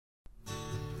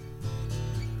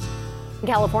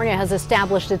California has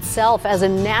established itself as a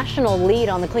national lead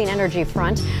on the clean energy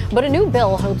front, but a new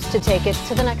bill hopes to take it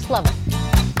to the next level.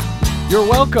 You're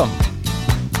welcome.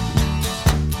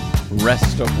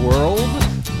 Rest of world.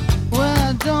 Well,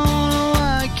 I don't know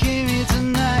why I came here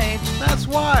tonight. That's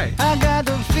why. I got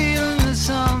the feeling that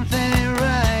something ain't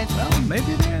right. Well,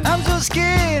 maybe it is. I'm so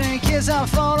scared in case I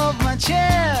fall off my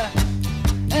chair.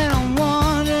 And I'm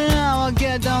wondering how I'll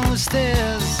get down the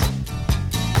stairs.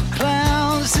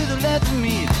 Clowns to the left of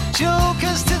me,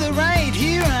 jokers to the right.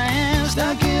 Here I am,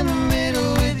 stuck in the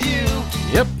middle with you.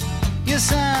 Yep.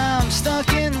 Yes, I'm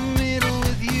stuck in the middle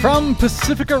with you. From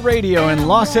Pacifica Radio in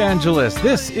Los Angeles,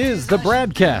 this is the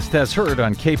BradCast, as heard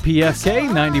on KPFK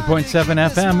 90.7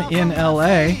 FM in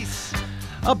LA.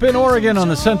 Up in Oregon on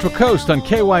the Central Coast on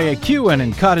KYAQ and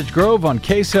in Cottage Grove on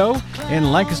KSO.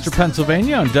 In Lancaster,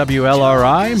 Pennsylvania on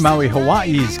WLRI, Maui,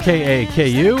 Hawaii's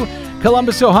KAKU.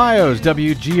 Columbus, Ohio's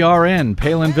WGRN,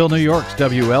 Palinville, New York's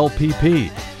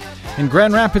WLPP. In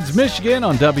Grand Rapids, Michigan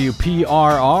on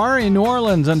WPRR, in New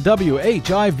Orleans on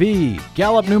WHIV,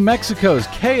 Gallup, New Mexico's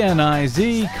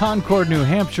KNIZ, Concord, New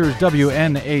Hampshire's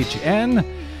WNHN,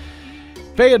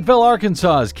 Fayetteville,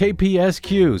 Arkansas's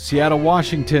KPSQ, Seattle,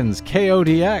 Washington's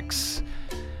KODX,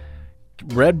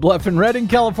 Red Bluff and Redding,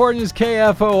 California's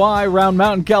KFOI, Round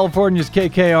Mountain, California's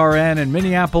KKRN, and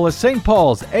Minneapolis, St.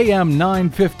 Paul's AM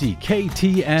 950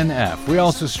 KTNF. We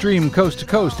also stream coast to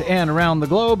coast and around the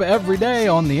globe every day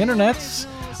on the internets,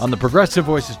 on the Progressive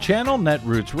Voices channel,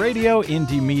 Netroots Radio,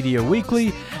 Indie Media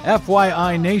Weekly,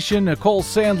 FYI Nation,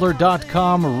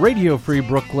 NicoleSandler.com, Radio Free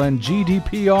Brooklyn,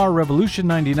 GDPR, Revolution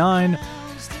 99,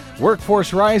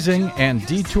 Workforce Rising, and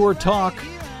Detour Talk,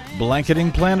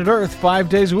 blanketing planet Earth 5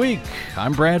 days a week.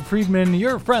 I'm Brad Friedman,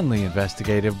 your friendly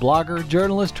investigative blogger,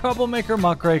 journalist, troublemaker,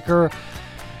 muckraker,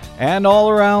 and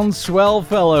all-around swell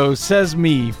fellow, says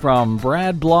me from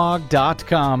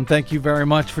bradblog.com. Thank you very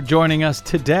much for joining us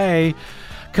today.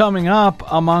 Coming up,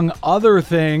 among other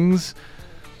things,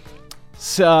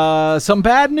 some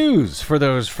bad news for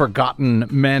those forgotten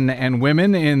men and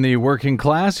women in the working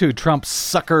class who Trump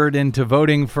suckered into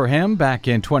voting for him back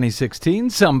in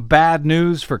 2016. Some bad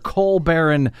news for coal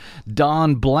baron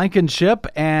Don Blankenship,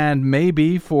 and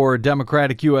maybe for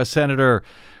Democratic U.S. Senator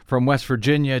from West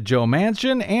Virginia Joe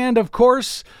Manchin, and of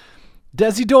course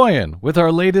Desi Doyen with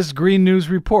our latest Green News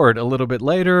report a little bit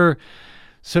later.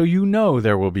 So you know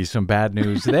there will be some bad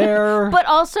news there. But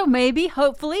also maybe,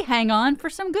 hopefully, hang on for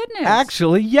some good news.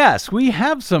 Actually, yes, we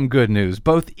have some good news,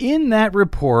 both in that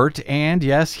report and,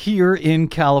 yes, here in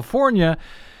California,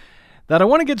 that I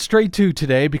want to get straight to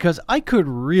today because I could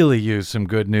really use some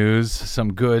good news,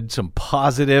 some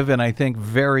positive, and I think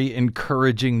very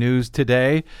encouraging news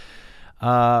today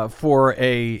for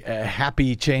a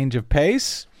happy change of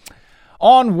pace.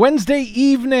 On Wednesday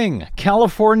evening,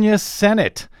 California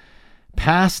Senate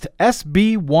passed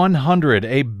SB 100,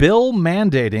 a bill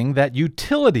mandating that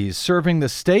utilities serving the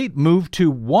state move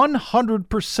to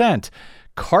 100%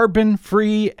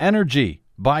 carbon-free energy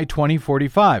by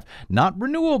 2045. Not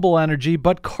renewable energy,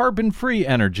 but carbon-free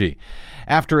energy.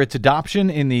 After its adoption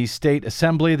in the state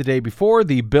assembly the day before,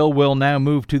 the bill will now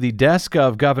move to the desk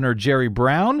of Governor Jerry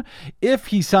Brown. If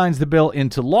he signs the bill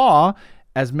into law,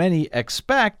 as many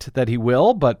expect that he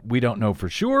will, but we don't know for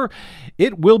sure,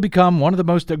 it will become one of the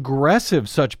most aggressive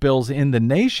such bills in the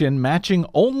nation, matching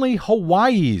only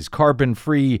Hawaii's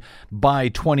carbon-free by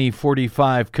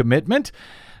 2045 commitment.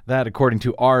 That, according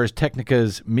to Ars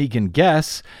Technica's Megan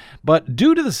Guess. But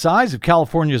due to the size of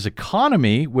California's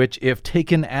economy, which, if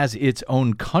taken as its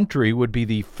own country, would be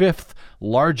the fifth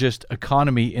largest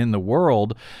economy in the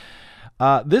world,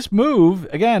 this move,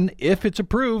 again, if it's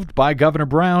approved by Governor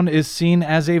Brown, is seen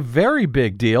as a very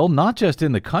big deal, not just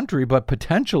in the country, but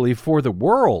potentially for the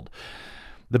world.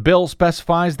 The bill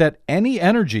specifies that any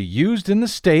energy used in the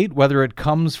state, whether it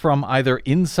comes from either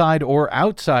inside or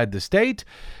outside the state,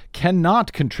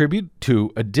 cannot contribute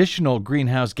to additional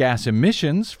greenhouse gas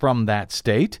emissions from that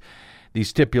state. The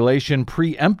stipulation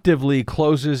preemptively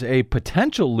closes a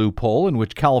potential loophole in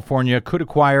which California could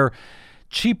acquire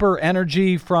cheaper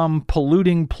energy from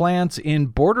polluting plants in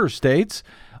border states.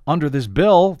 Under this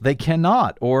bill, they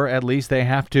cannot, or at least they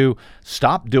have to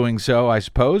stop doing so, I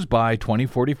suppose, by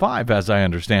 2045, as I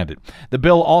understand it. The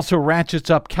bill also ratchets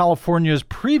up California's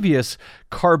previous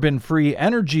carbon-free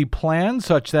energy plan,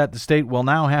 such that the state will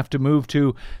now have to move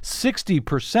to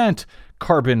 60%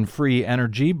 carbon-free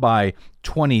energy by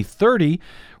 2030,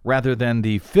 rather than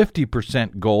the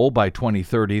 50% goal by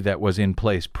 2030 that was in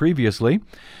place previously.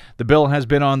 The bill has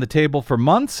been on the table for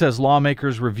months as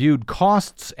lawmakers reviewed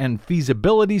costs and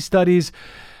feasibility studies.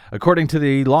 According to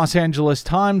the Los Angeles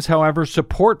Times, however,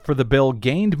 support for the bill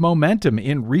gained momentum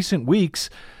in recent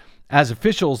weeks as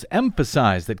officials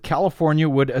emphasize that California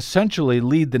would essentially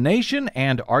lead the nation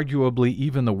and arguably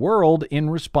even the world in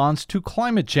response to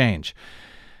climate change.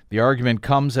 The argument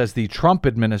comes as the Trump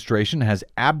administration has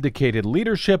abdicated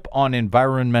leadership on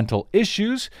environmental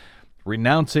issues,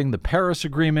 renouncing the Paris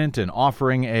Agreement and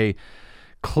offering a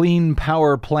Clean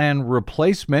Power Plan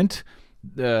replacement.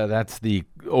 That's the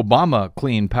Obama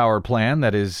Clean Power Plan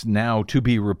that is now to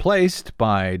be replaced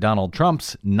by Donald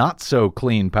Trump's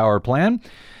not-so-clean power plan.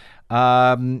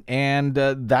 And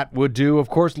that would do, of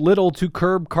course, little to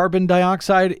curb carbon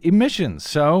dioxide emissions.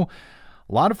 So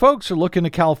a lot of folks are looking to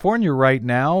California right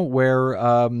now, where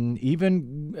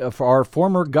even our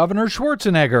former Governor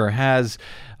Schwarzenegger has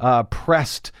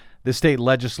pressed the state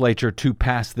legislature to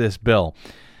pass this bill.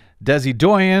 Desi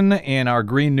Doyen, in our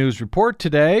Green News Report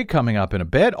today, coming up in a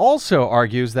bit, also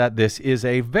argues that this is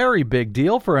a very big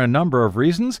deal for a number of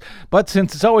reasons. But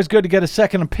since it's always good to get a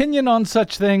second opinion on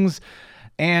such things,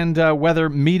 and whether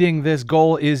meeting this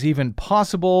goal is even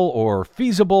possible or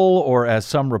feasible, or as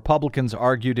some Republicans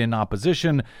argued in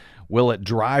opposition, will it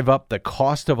drive up the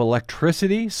cost of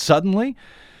electricity suddenly?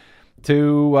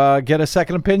 To get a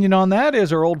second opinion on that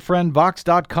is our old friend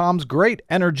Vox.com's great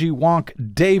energy wonk,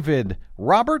 David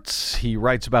Roberts. He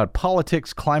writes about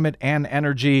politics, climate, and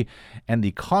energy, and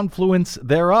the confluence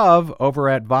thereof over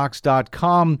at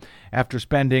Vox.com after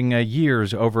spending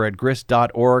years over at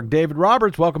grist.org. David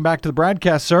Roberts, welcome back to the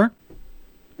BradCast, sir.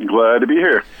 Glad to be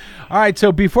here. All right,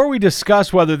 so before we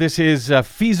discuss whether this is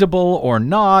feasible or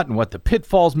not and what the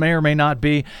pitfalls may or may not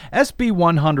be, SB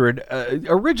 100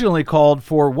 originally called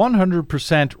for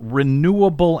 100%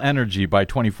 renewable energy by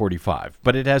 2045,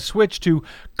 but it has switched to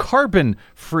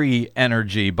carbon-free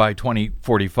energy by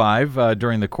 2045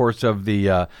 during the course of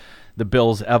the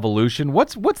bill's evolution.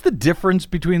 What's the difference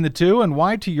between the two, and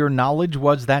why, to your knowledge,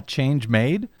 was that change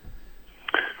made?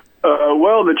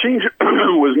 Well, the change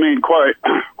was made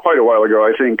quite a while ago,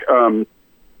 I think.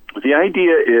 The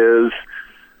idea is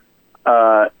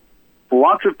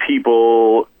lots of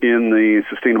people in the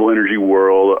sustainable energy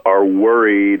world are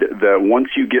worried that once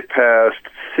you get past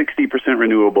 60%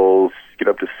 renewables, get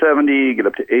up to 70, get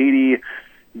up to 80,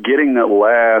 getting that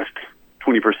last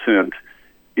 20%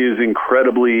 is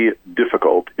incredibly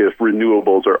difficult if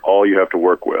renewables are all you have to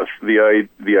work with. The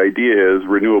idea is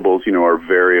renewables, are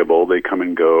variable. They come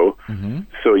and go. Mm-hmm.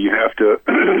 So you have to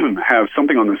have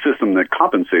something on the system that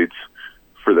compensates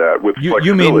for that with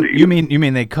flexibility. You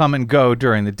mean they come and go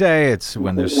during the day? It's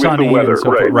when there's sunny the weather, and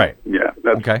so forth. Right. Yeah,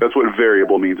 that's what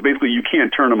variable means. Basically, you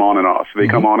can't turn them on and off. They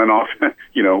come on and off,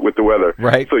 with the weather.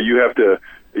 Right. So you have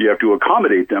to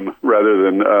accommodate them rather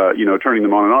than turning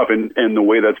them on and off. And the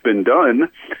way that's been done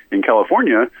in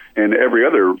California and every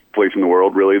other place in the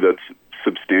world, really, that's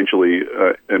substantially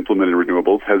implemented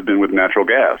renewables has been with natural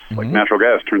gas. Mm-hmm. Like natural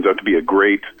gas turns out to be a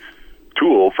great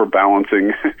tool for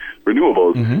balancing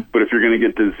renewables. Mm-hmm. But if you're going to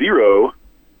get to zero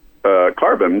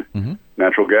carbon, mm-hmm.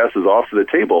 natural gas is off the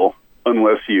table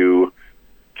unless you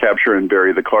capture and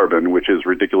bury the carbon, which is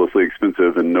ridiculously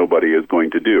expensive and nobody is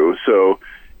going to do. So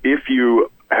if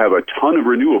you have a ton of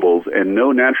renewables and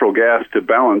no natural gas to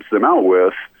balance them out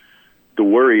with, the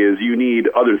worry is you need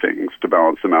other things to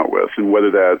balance them out with. And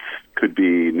whether that could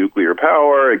be nuclear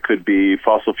power, it could be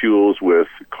fossil fuels with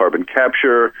carbon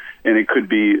capture, and it could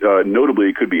be, notably,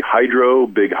 it could be hydro,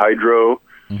 big hydro.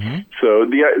 Mm-hmm. So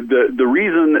the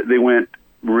reason they went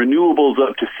renewables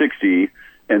up to 60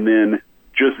 and then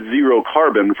just zero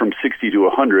carbon from 60 to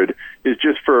 100 is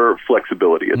just for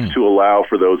flexibility. It's to allow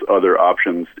for those other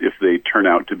options if they turn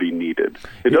out to be needed.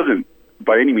 It doesn't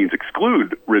by any means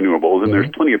exclude renewables, and there's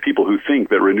plenty of people who think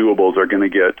that renewables are going to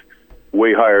get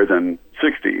way higher than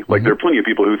 60. Like there are plenty of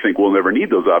people who think we'll never need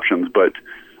those options, but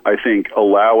I think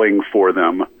allowing for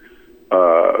them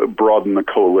broaden the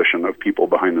coalition of people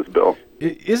behind this bill.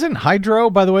 Isn't hydro,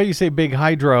 by the way, you say big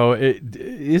hydro,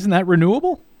 isn't that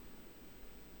renewable?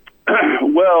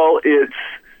 Well, it's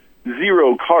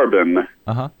zero carbon.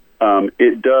 Uh-huh.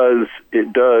 It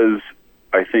does,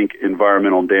 I think,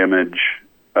 environmental damage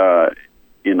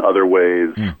in other ways.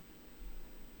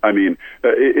 I mean,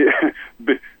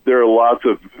 there are lots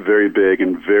of very big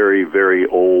and very, very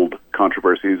old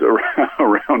controversies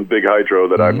around big hydro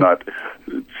that I'm not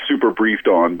super briefed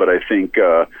on, but I think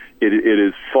it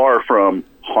is far from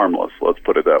harmless, let's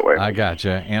put it that way. I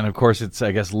gotcha. And of course, it's,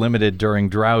 I guess, limited during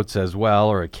droughts as well,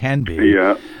 or it can be.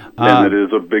 Yeah, and it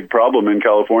is a big problem in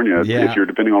California. Yeah. If you're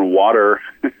depending on water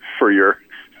for your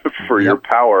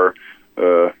power,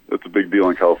 that's a big deal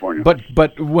in California.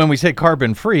 But when we say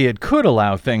carbon free, it could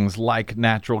allow things like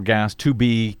natural gas to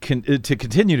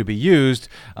continue to be used,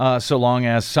 so long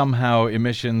as somehow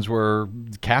emissions were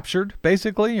captured,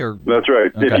 basically. Or that's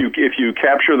right. Okay. If you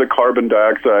capture the carbon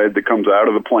dioxide that comes out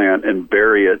of the plant and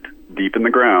bury it deep in the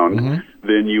ground,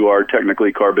 then you are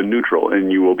technically carbon neutral,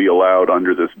 and you will be allowed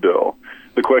under this bill.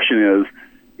 The question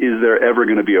is there ever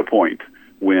going to be a point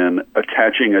when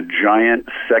attaching a giant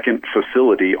second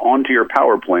facility onto your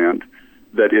power plant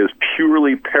that is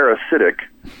purely parasitic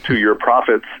to your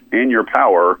profits and your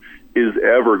power is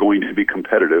ever going to be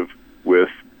competitive with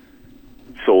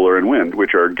solar and wind,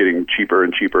 which are getting cheaper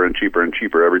and cheaper and cheaper and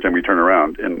cheaper every time we turn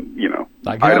around? And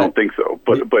I don't think so.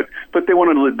 But they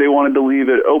wanted to leave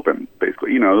it open,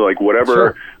 basically. Like whatever.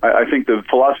 Sure. I think the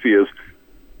philosophy is,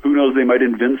 who knows, they might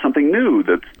invent something new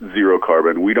that's zero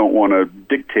carbon. We don't want to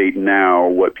dictate now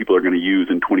what people are going to use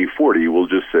in 2040. We'll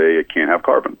just say it can't have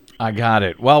carbon. I got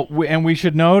it. Well, and we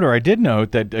should note, or I did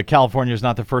note, that California is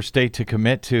not the first state to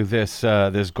commit to this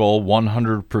goal,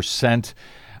 100%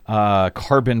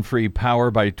 carbon-free power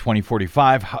by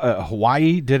 2045.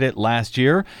 Hawaii did it last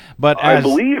year, but I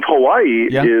believe Hawaii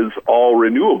is all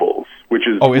renewables, which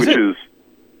is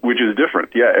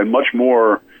different. Yeah, and much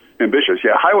more ambitious.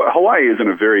 Yeah, Hawaii is in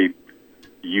a very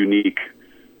unique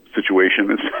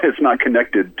situation. It's not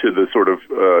connected to the sort of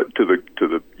to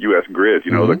the U.S. grid,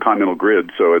 the continental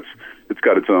grid. So it's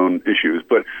got its own issues.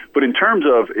 But in terms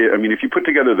of, if you put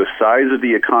together the size of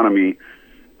the economy,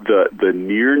 the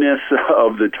nearness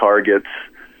of the targets,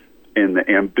 and the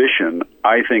ambition,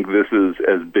 I think this is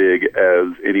as big as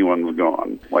anyone's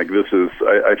gone. Like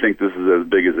I think this is as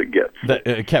big as it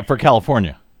gets for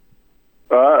California.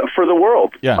 For the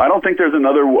world, I don't think there's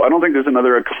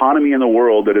another economy in the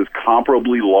world that is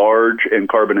comparably large and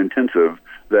carbon intensive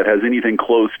that has anything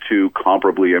close to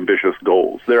comparably ambitious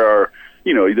goals. There are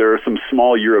some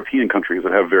small European countries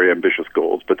that have very ambitious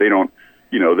goals, but they don't.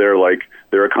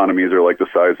 Their economies are like the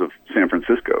size of San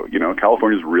Francisco.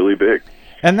 California's really big.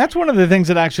 And that's one of the things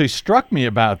that actually struck me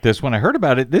about this when I heard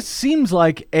about it. This seems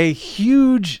like a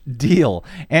huge deal.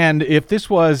 And if this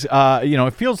was,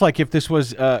 it feels like if this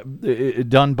was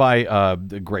done by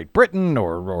Great Britain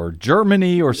or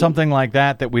Germany or something like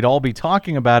that we'd all be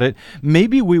talking about it.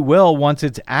 Maybe we will once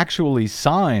it's actually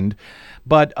signed.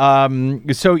 But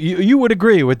so you would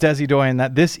agree with Desi Doyen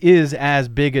that this is as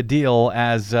big a deal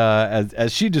as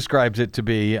she describes it to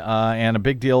be, and a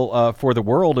big deal for the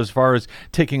world as far as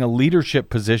taking a leadership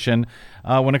position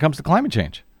when it comes to climate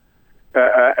change.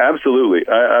 Absolutely,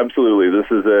 absolutely. This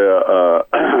is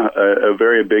a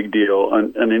very big deal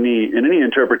in any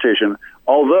interpretation.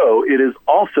 Although it is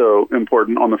also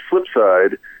important on the flip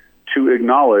side to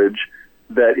acknowledge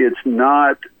that it's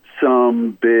not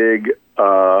some big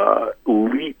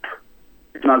leap.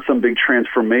 It's not some big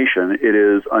transformation. It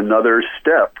is another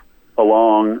step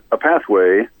along a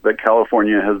pathway that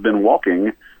California has been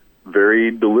walking very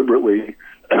deliberately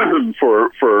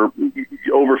for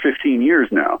over 15 years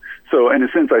now. So in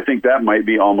a sense, I think that might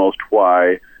be almost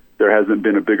why there hasn't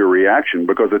been a bigger reaction,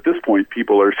 because at this point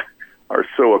people are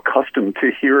so accustomed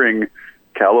to hearing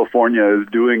California is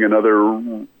doing another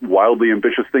wildly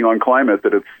ambitious thing on climate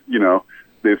that it's,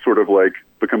 they've sort of like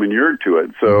become inured to it.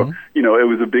 So, it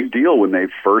was a big deal when they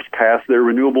first passed their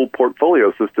renewable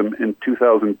portfolio system in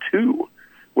 2002,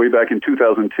 way back in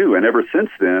 2002. And ever since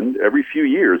then, every few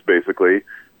years, basically,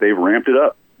 they've ramped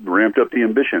up the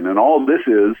ambition. And all this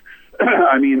is,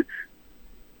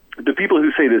 the people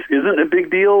who say this isn't a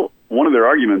big deal, one of their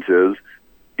arguments is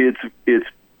it's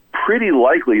pretty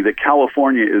likely that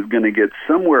California is going to get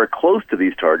somewhere close to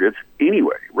these targets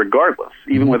anyway, regardless,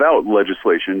 even without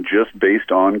legislation, just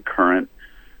based on current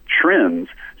trends.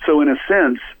 So in a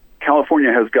sense, California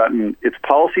its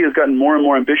policy has gotten more and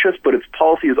more ambitious, but its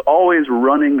policy is always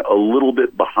running a little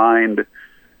bit behind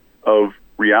of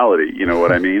reality. You know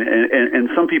what I mean? And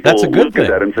some people look at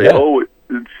that and say,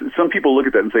 some people look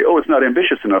at that and say, it's not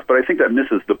ambitious enough. But I think that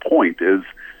misses the point. Is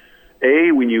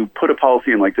A, when you put a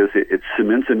policy in like this, it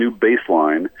cements a new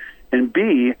baseline, and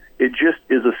B, it just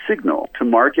is a signal to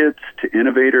markets, to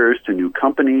innovators, to new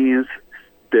companies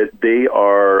that they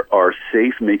are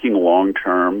safe making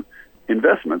long-term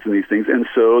investments in these things, and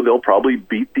so they'll probably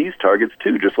beat these targets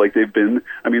too, just like they've been.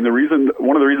 One of the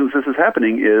reasons this is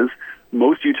happening is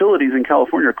most utilities in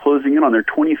California are closing in on their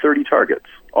 2030 targets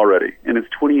already, and it's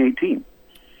 2018.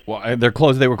 Well,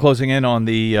 they were closing in on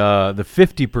the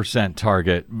 50%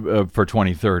 target for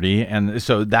 2030, and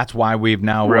so that's why we've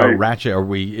now ratchet.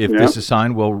 If this is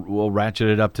signed, we'll ratchet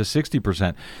it up to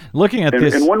 60%. Looking at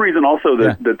this, and one reason also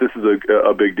that this is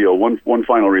a big deal. One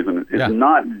final reason is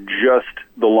not just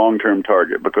the long-term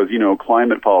target, because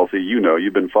climate policy.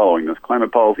 You've been following this.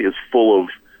 Climate policy is full of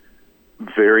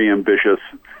very ambitious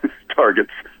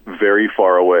targets very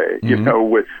far away,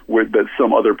 with that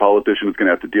some other politician is going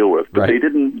to have to deal with. But they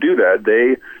didn't do that.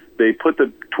 They put the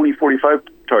 2045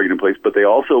 target in place, but they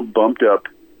also bumped up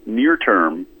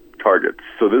near-term targets.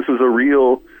 So this is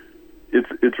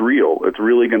it's real. It's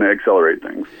really going to accelerate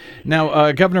things.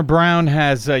 Now, Governor Brown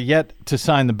has yet to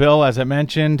sign the bill, as I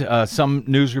mentioned. Some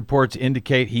news reports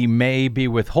indicate he may be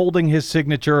withholding his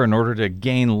signature in order to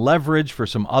gain leverage for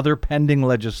some other pending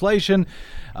legislation,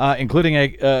 including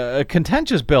a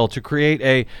contentious bill to create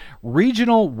a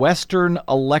regional Western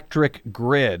electric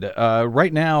grid.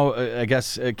 Right now, I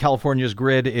guess California's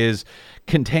grid is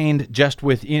contained just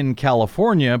within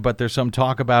California, but there's some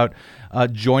talk about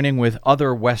joining with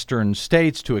other Western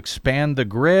states to expand the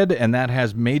grid, and that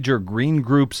has major green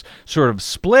groups sort of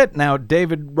split. Now,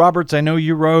 David Roberts, I know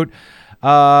you wrote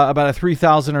about a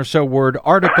 3,000 or so word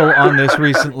article on this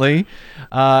recently,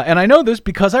 and I know this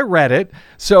because I read it.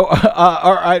 So,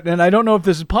 and I don't know if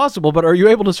this is possible, but are you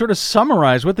able to sort of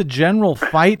summarize what the general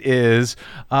fight is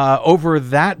over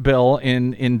that bill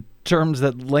in terms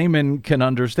that laymen can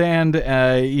understand,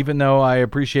 even though I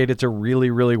appreciate it's a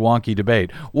really, really wonky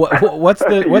debate? What's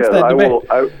that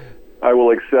debate? I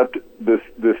will accept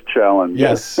this challenge.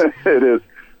 Yes. It is.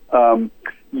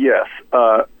 Yes.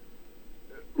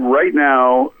 Right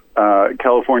now,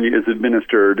 California is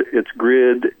administered, its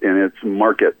grid and its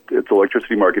market, its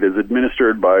electricity market is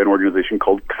administered by an organization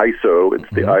called CAISO. It's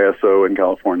the ISO in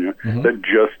California that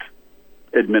just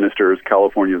administers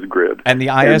California's grid. And the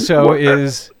ISO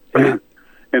is... And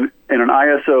an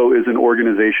ISO is an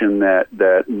organization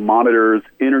that monitors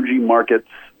energy markets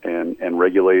and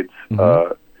regulates.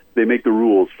 They make the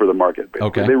rules for the market.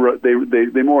 Basically. Okay.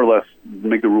 They more or less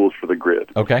make the rules for the grid.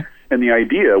 Okay. And the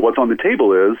idea, what's on the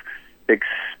table, is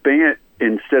expand.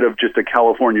 Instead of just a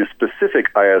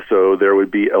California-specific ISO, there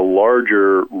would be a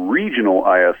larger regional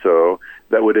ISO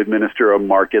that would administer a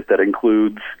market that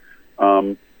includes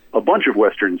a bunch of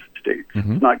Western states.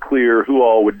 It's not clear who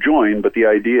all would join, but the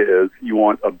idea is you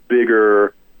want a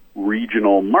bigger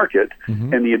regional market,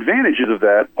 and the advantages of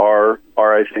that are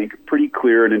I think pretty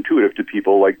clear and intuitive to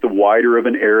people. Like, the wider of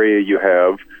an area you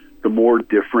have, the more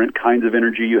different kinds of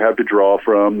energy you have to draw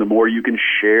from, the more you can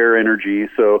share energy.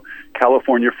 So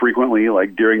California frequently,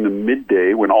 like during the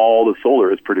midday when all the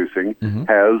solar is producing,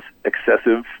 has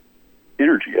excessive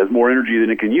energy, has more energy than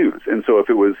it can use. And so if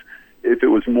it was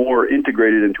more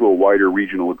integrated into a wider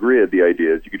regional grid, the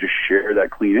idea is you could just share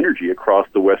that clean energy across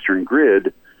the Western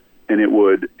grid, and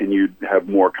you'd have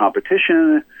more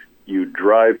competition. You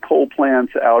drive coal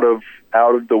plants out of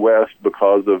the West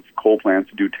because of coal plants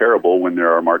do terrible when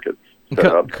there are markets set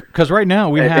up. Because right now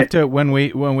we have to, when we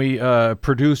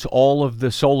produce all of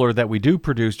the solar that we do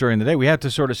produce during the day, we have to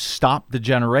sort of stop the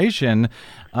generation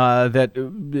we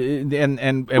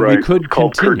could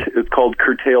continue. It's called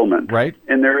curtailment, right?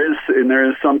 And there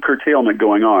is some curtailment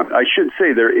going on. I should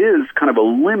say there is kind of a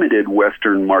limited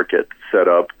Western market set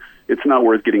up. It's not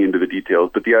worth getting into the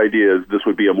details, but the idea is this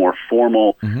would be a more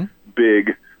formal,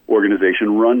 big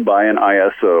organization run by an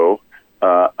ISO,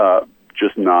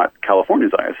 just not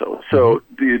California's ISO. So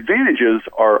the advantages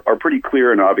are pretty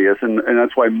clear and obvious, and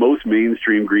that's why most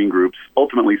mainstream green groups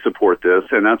ultimately support this,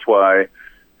 and that's why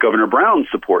Governor Brown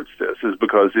supports this, is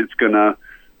because it's going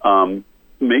to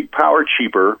make power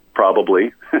cheaper,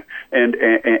 probably, and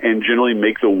generally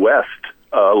make the West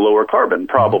lower carbon,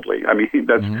 probably. I mean,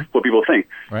 that's what people think.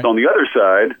 Right. So on the other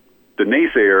side, the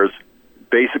naysayers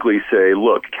basically say,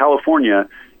 look, California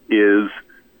is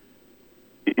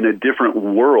in a different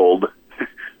world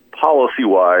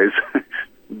policy-wise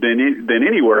than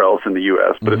anywhere else in the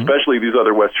U.S., but especially these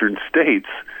other Western states.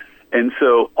 And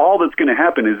so all that's going to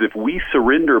happen is if we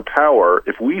surrender power,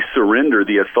 if we surrender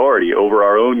the authority over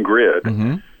our own grid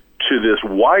to this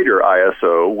wider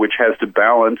ISO, which has to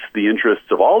balance the interests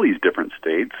of all these different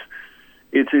states,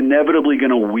 it's inevitably going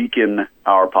to weaken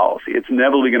our policy. It's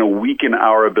inevitably going to weaken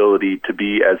our ability to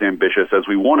be as ambitious as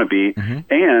we want to be.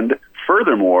 And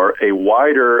furthermore, a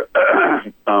wider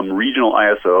regional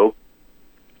ISO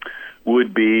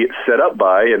would be set up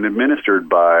by and administered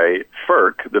by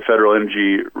FERC, the Federal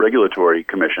Energy Regulatory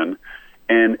Commission,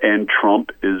 and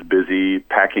Trump is busy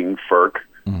packing FERC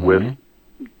with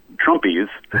Trumpies.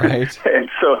 Right.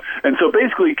 and so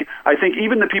basically, I think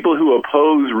even the people who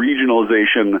oppose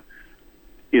regionalization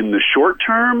in the short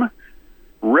term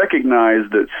recognize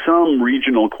that some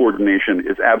regional coordination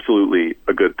is absolutely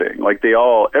a good thing. Like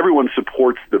everyone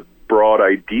supports the broad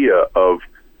idea of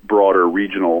broader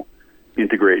regional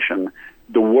integration.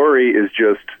 The worry is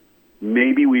just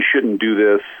maybe we shouldn't do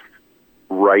this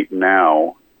right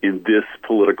now in this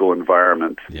political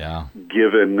environment. Yeah.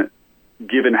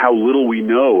 Given how little we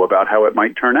know about how it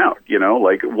might turn out,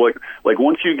 like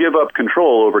once you give up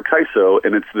control over CAISO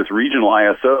and it's this regional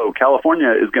ISO,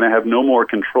 California is going to have no more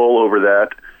control over that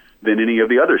than any of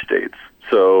the other states.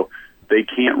 So they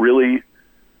can't really,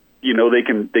 they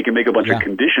can make a bunch of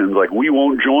conditions like we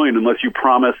won't join unless you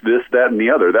promise this, that, and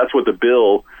the other. That's what the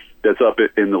bill that's up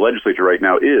in the legislature right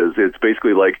now is. It's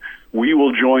basically like we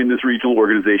will join this regional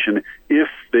organization if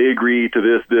they agree to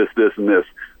this, this, this, and this.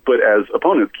 But as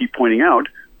opponents keep pointing out,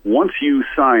 once you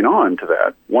sign on to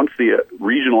that, once the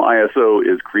regional ISO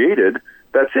is created,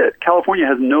 that's it. California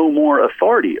has no more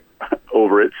authority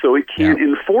over it, so it can't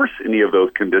enforce any of those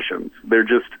conditions. They're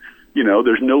just,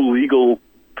 there's no legal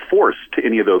force to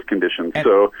any of those conditions.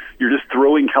 So you're just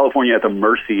throwing California at the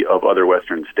mercy of other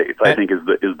Western states, I think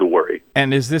is the worry.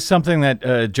 And is this something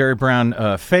that Jerry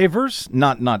Brown favors?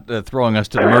 Not throwing us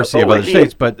to the mercy of other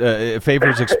states, but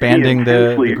favors expanding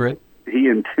the grid? He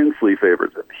intensely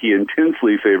favors it. He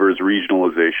intensely favors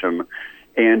regionalization,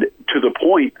 and to the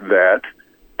point that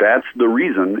that's the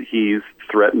reason he's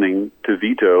threatening to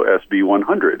veto SB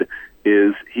 100,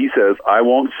 is he says, I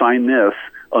won't sign this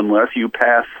unless you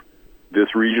pass this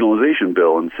regionalization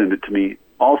bill and send it to me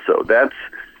also. That's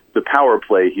the power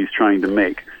play he's trying to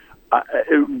make.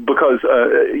 Because,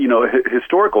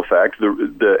 historical fact,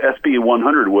 the SB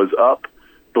 100 was up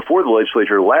before the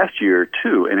legislature last year,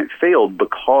 too, and it failed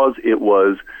because it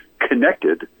was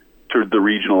connected to the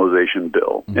regionalization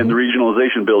bill. Mm-hmm. And the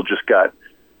regionalization bill just got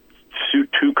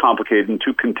too complicated and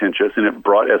too contentious, and it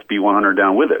brought SB 100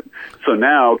 down with it. So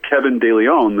now Kevin De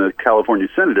Leon, the California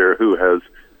senator who has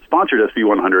sponsored SB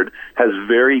 100, has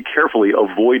very carefully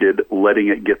avoided letting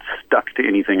it get stuck to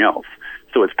anything else.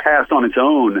 So it's passed on its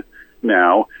own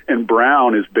now, and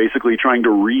Brown is basically trying to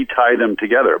retie them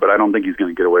together, but I don't think he's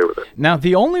going to get away with it. Now,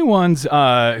 the only ones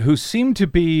who seem to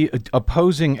be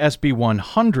opposing SB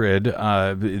 100, the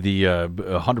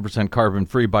 100%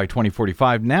 carbon-free by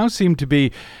 2045, now seem to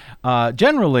be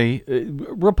generally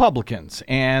Republicans,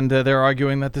 and they're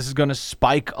arguing that this is going to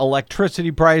spike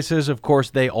electricity prices. Of course,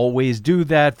 they always do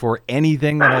that for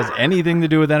anything that has anything to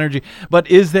do with energy. But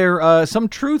is there some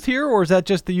truth here, or is that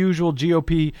just the usual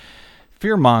GOP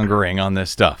fear-mongering on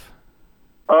this stuff?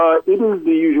 It is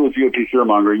the usual GOP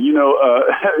fear-mongering.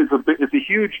 It's a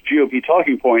huge GOP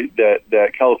talking point that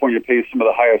California pays some of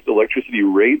the highest electricity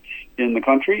rates in the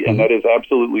country, and that is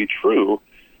absolutely true.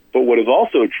 But what is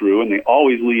also true, and they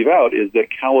always leave out, is that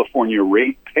California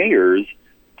ratepayers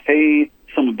pay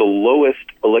some of the lowest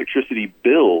electricity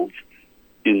bills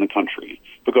in the country.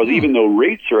 Because even though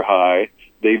rates are high,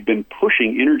 they've been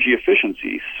pushing energy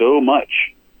efficiency so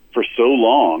much for so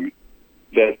long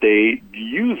that they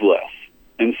use less.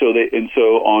 And so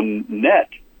on net,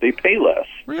 they pay less.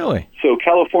 Really? So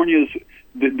California's,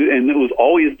 and it was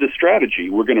always the strategy,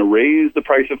 we're going to raise the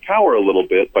price of power a little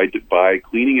bit by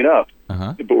cleaning it up,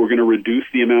 but we're going to reduce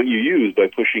the amount you use by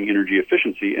pushing energy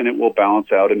efficiency, and it will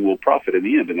balance out and we'll profit in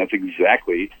the end. And that's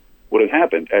exactly what has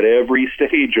happened at every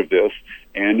stage of this,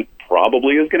 and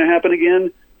probably is going to happen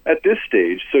again at this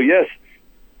stage. So yes,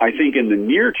 I think in the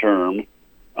near term,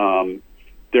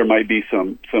 there might be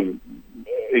some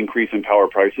increase in power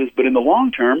prices, but in the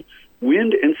long term,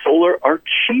 wind and solar are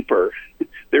cheaper.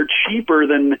 They're cheaper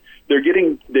than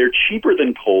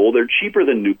coal. They're cheaper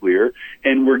than nuclear,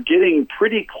 and we're getting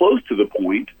pretty close to the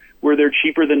point where they're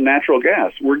cheaper than natural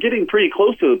gas. We're getting pretty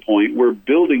close to the point where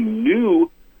building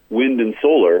new wind and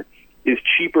solar is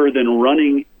cheaper than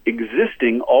running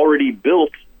existing, already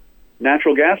built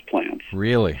natural gas plants.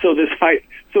 Really? So this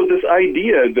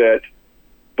idea that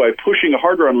by pushing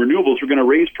harder on renewables, we're going to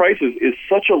raise prices is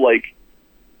such a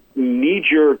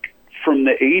knee-jerk from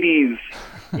the 80s,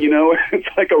 it's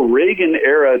like a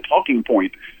Reagan-era talking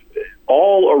point.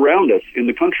 All around us in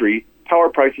the country, power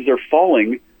prices are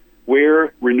falling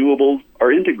where renewables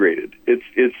are integrated.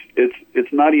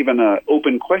 It's not even an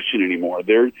open question anymore.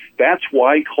 That's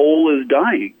why coal is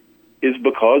dying, is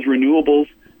because renewables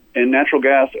and natural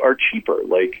gas are cheaper.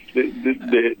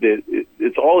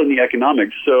 It's all in the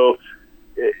economics. So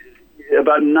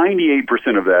about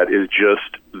 98% of that is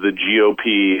just the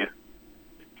GOP,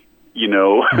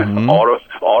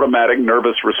 automatic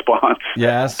nervous response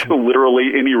to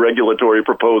literally any regulatory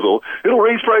proposal. It'll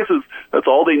raise prices. That's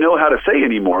all they know how to say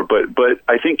anymore. But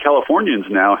I think Californians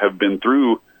now have been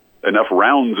through enough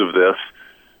rounds of this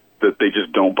that they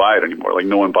just don't buy it anymore. Like,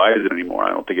 no one buys it anymore. I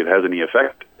don't think it has any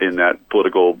effect in that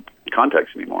political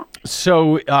context anymore.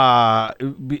 So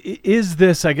is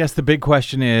this, I guess the big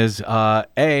question is,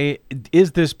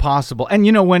 is this possible?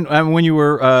 And, when you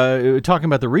were talking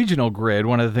about the regional grid,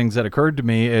 one of the things that occurred to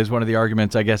me is one of the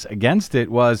arguments, I guess, against it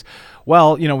was,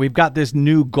 well, we've got this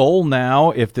new goal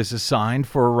now, if this is signed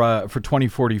for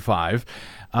 2045.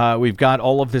 We've got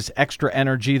all of this extra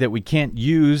energy that we can't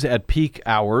use at peak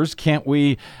hours. Can't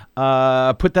we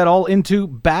put that all into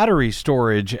battery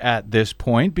storage at this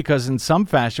point? Because in some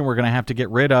fashion, we're going to have to get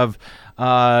rid of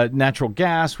natural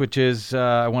gas, which is,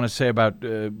 I want to say, about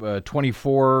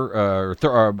 24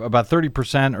 or about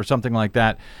 30% or something like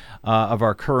that of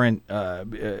our current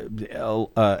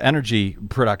energy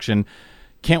production.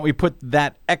 Can't we put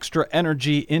that extra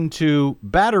energy into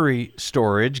battery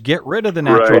storage, get rid of the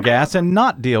natural gas, and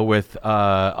not deal with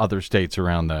other states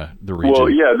around the region? Well,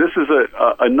 yeah, this is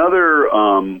another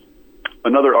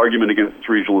argument against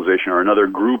regionalization, or another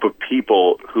group of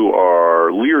people who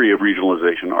are leery of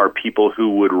regionalization are people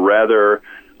who would rather,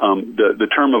 the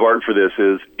term of art for this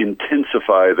is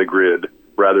intensify the grid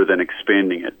rather than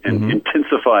expanding it. And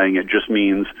intensifying it just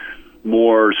means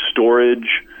more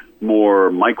storage, more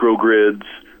microgrids,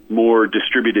 more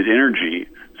distributed energy.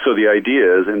 So the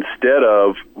idea is, instead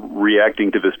of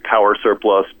reacting to this power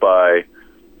surplus by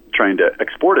trying to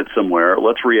export it somewhere,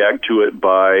 let's react to it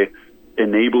by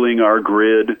enabling our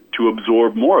grid to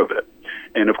absorb more of it.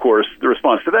 And of course, the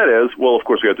response to that is, well, of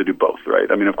course we have to do both, right?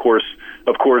 I mean, of course,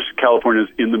 California is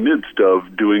in the midst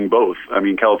of doing both. I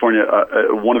mean, California,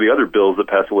 one of the other bills that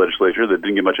passed the legislature that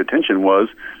didn't get much attention was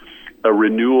a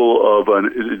renewal of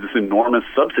this enormous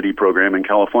subsidy program in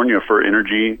California for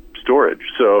energy storage.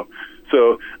 So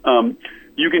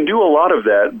you can do a lot of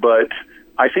that, but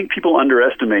I think people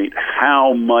underestimate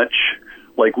how much,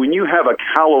 like, when you have a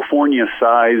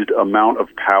California-sized amount of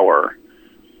power,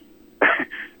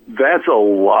 that's a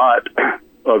lot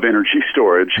of energy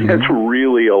storage. That's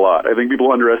really a lot. I think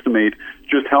people underestimate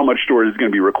just how much storage is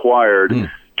going to be required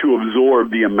to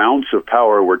absorb the amounts of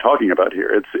power we're talking about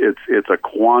here. It's a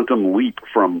quantum leap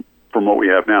from what we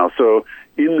have now. So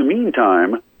in the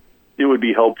meantime, it would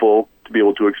be helpful to be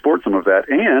able to export some of that.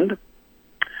 And,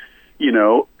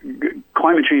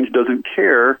 climate change doesn't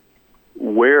care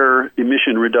where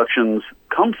emission reductions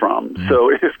come from.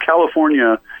 So if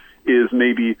California is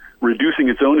maybe reducing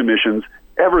its own emissions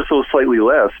ever so slightly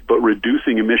less, but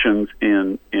reducing emissions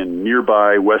in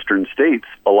nearby western states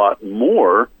a lot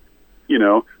more,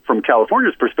 from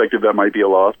California's perspective, that might be a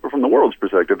loss, but from the world's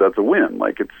perspective, that's a win.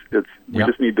 Like, we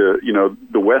just need to,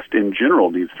 the West in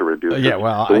general needs to reduce it. The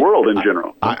world in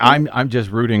general. I'm just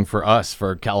rooting for us,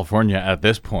 for California at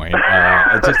this point.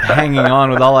 Just hanging on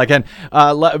with all I can.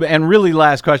 And really,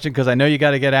 last question, because I know you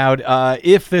got to get out.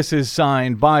 If this is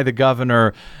signed by the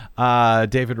governor,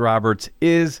 David Roberts,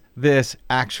 is this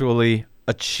actually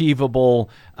achievable?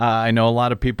 I know a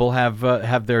lot of people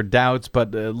have their doubts,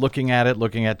 but looking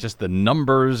at just the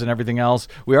numbers and everything else,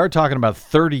 we are talking about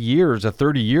 30 years, a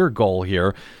 30-year goal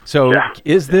here. So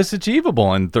is this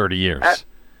achievable in 30 years?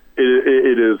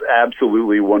 It is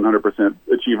absolutely 100%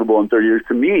 achievable in 30 years.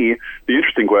 To me, the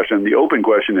interesting question, the open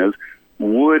question is,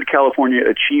 would California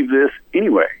achieve this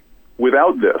anyway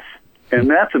without this? And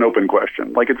that's an open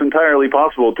question. Like, it's entirely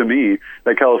possible to me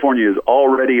that California is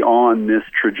already on this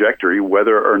trajectory,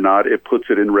 whether or not it puts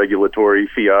it in regulatory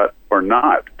fiat or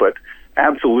not. But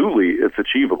absolutely, it's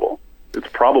achievable. It's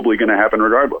probably going to happen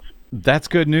regardless. That's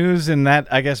good news, and that,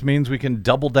 I guess, means we can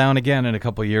double down again in a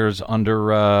couple of years under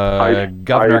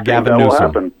Governor Gavin Newsom. Will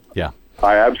happen. Yeah.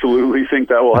 I absolutely think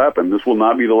that will happen. This will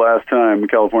not be the last time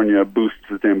California boosts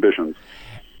its ambitions.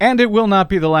 And it will not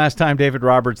be the last time, David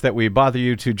Roberts, that we bother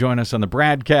you to join us on the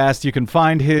BradCast. You can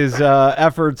find his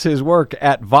efforts, his work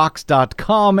at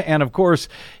Vox.com. And, of course,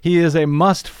 he is a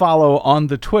must-follow on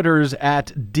the Twitters at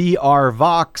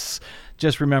drvox.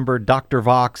 Just remember Dr.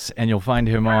 Vox, and you'll find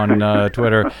him on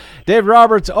Twitter. David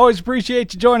Roberts, always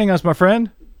appreciate you joining us, my friend.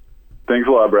 Thanks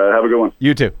a lot, Brad. Have a good one.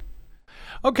 You too.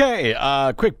 Okay,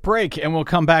 quick break, and we'll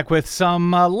come back with some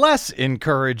less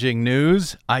encouraging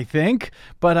news, I think,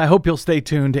 but I hope you'll stay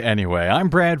tuned anyway. I'm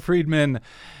Brad Friedman.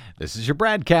 This is your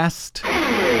BradCast.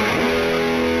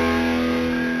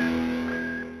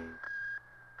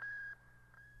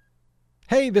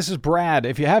 Hey, this is Brad.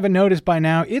 If you haven't noticed by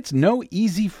now, it's no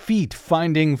easy feat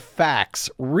finding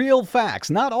facts, real facts,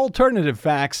 not alternative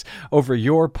facts, over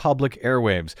your public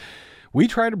airwaves. We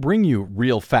try to bring you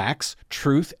real facts,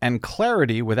 truth, and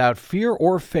clarity without fear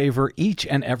or favor each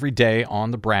and every day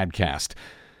on the BradCast.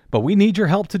 But we need your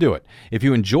help to do it. If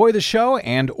you enjoy the show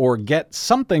and or get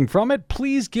something from it,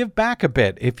 please give back a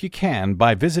bit if you can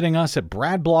by visiting us at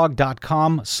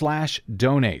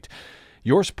bradblog.com/donate.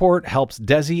 Your support helps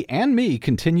Desi and me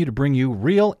continue to bring you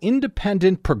real,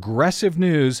 independent, progressive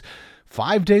news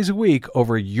 5 days a week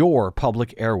over your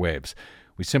public airwaves.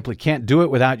 We simply can't do it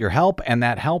without your help, and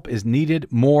that help is needed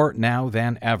more now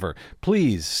than ever.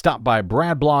 Please stop by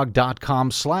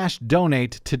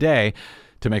bradblog.com/donate today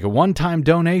to make a one-time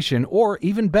donation or,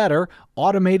 even better,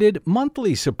 automated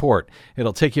monthly support.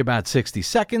 It'll take you about 60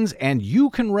 seconds, and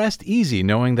you can rest easy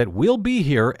knowing that we'll be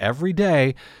here every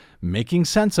day making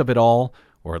sense of it all,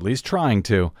 or at least trying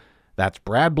to. That's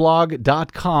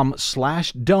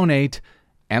bradblog.com/donate,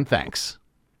 and thanks.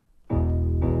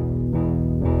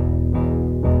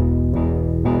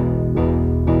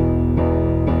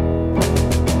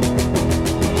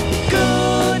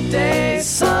 Good day,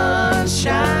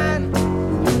 sunshine.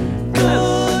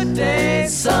 Good day,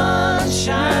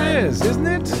 sunshine. It is, isn't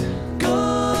it?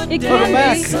 It Welcome can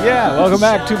back. be. Yeah, welcome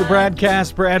back to the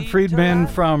BradCast. Brad Friedman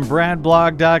from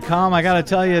BradBlog.com. I got to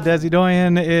tell you, Desi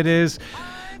Doyen, it is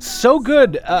so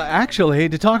good, actually,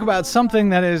 to talk about something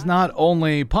that is not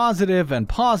only positive and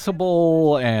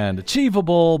possible and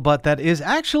achievable, but that is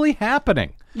actually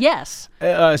happening. Yes.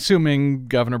 Assuming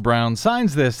Governor Brown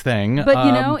signs this thing.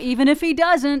 But, even if he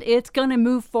doesn't, it's going to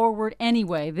move forward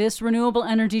anyway. This renewable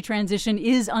energy transition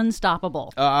is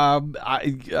unstoppable.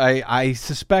 I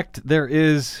suspect there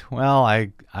is, well,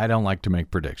 I don't like to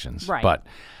make predictions. Right. But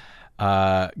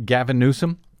Gavin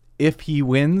Newsom, if he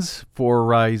wins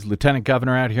for, he's lieutenant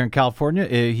governor out here in California,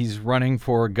 he's running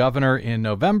for governor in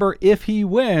November. If he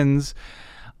wins,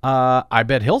 I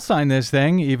bet he'll sign this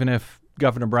thing, even if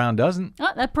Governor Brown doesn't.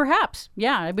 That perhaps.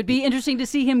 Yeah, it would be interesting to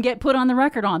see him get put on the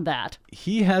record on that.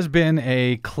 He has been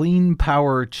a clean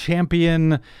power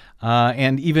champion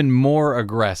and even more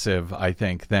aggressive, I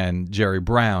think, than Jerry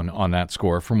Brown on that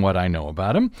score from what I know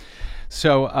about him.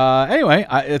 So anyway,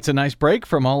 it's a nice break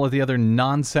from all of the other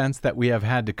nonsense that we have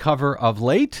had to cover of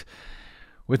late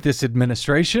with this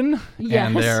administration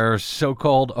and their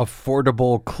so-called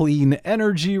affordable clean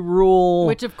energy rule.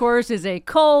 Which, of course, is a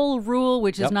coal rule,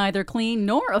 which is neither clean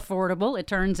nor affordable, it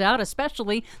turns out,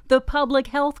 especially the public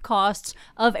health costs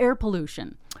of air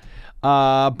pollution.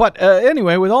 But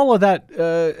anyway, with all of that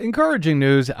encouraging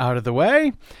news out of the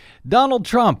way, Donald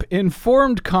Trump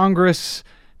informed Congress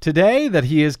today that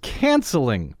he is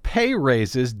canceling pay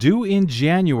raises due in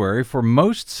January for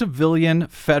most civilian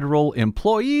federal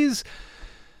employees,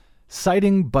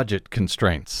 citing budget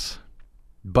constraints.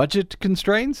 Budget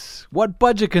constraints? What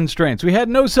budget constraints? We had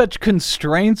no such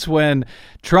constraints when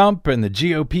Trump and the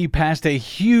GOP passed a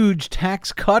huge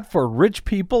tax cut for rich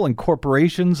people and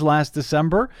corporations last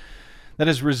December that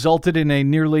has resulted in a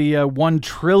nearly $1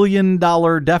 trillion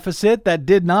deficit that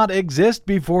did not exist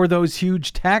before those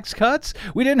huge tax cuts.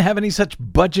 We didn't have any such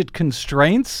budget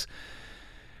constraints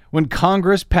when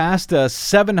Congress passed a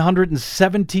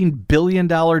 $717 billion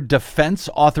defense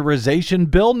authorization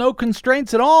bill. No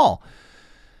constraints at all.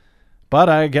 But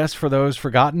I guess for those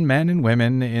forgotten men and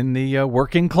women in the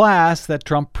working class that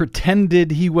Trump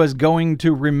pretended he was going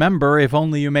to remember if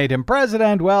only you made him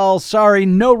president, well, sorry,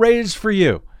 no raise for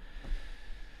you.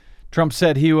 Trump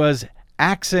said he was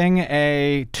axing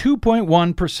a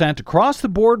 2.1%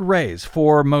 across-the-board raise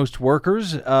for most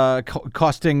workers,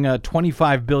 costing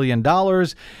 $25 billion.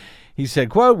 He said,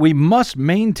 quote, "We must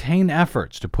maintain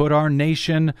efforts to put our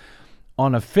nation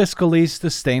on a fiscally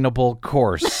sustainable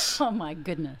course." Oh, my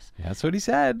goodness. That's what he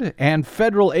said. And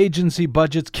federal agency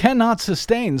budgets cannot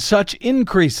sustain such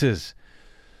increases.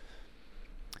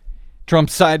 Trump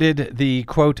cited the,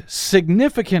 quote,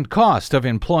 "significant cost of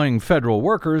employing federal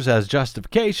workers" as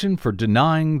justification for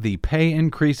denying the pay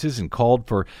increases and called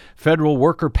for federal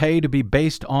worker pay to be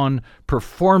based on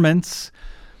performance.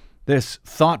 This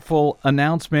thoughtful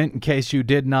announcement, in case you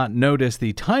did not notice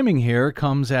the timing here,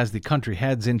 comes as the country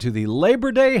heads into the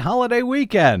Labor Day holiday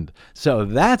weekend. So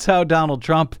that's how Donald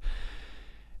Trump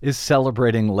is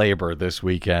celebrating labor this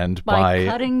weekend by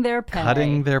cutting their pay.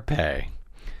 Cutting their pay.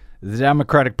 The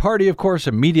Democratic Party, of course,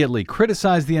 immediately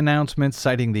criticized the announcement,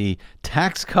 citing the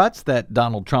tax cuts that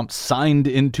Donald Trump signed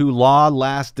into law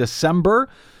last December.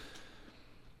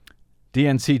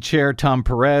 DNC Chair Tom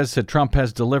Perez said Trump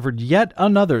has delivered yet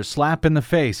another slap in the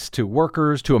face to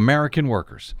workers, to American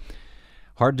workers.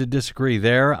 Hard to disagree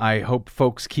there. I hope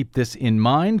folks keep this in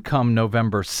mind come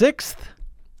November 6th.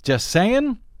 Just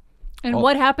saying. And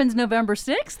what happens November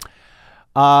 6th?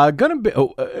 Gonna be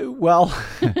well.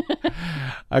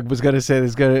 I was going to say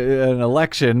there's going to be an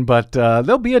election, but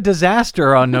there'll be a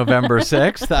disaster on November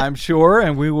 6th, I'm sure,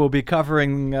 and we will be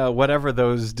covering whatever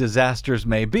those disasters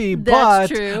may be. That's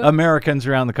but true. Americans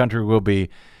around the country will be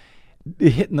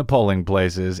hitting the polling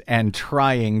places and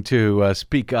trying to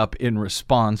speak up in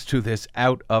response to this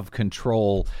out of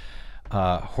control,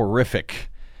 horrific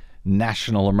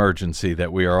national emergency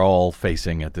that we are all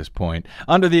facing at this point.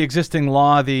 Under the existing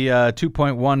law, the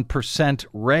 2.1%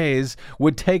 raise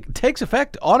takes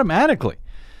effect automatically.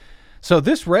 So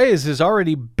this raise is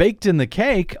already baked in the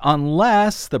cake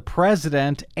unless the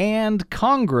president and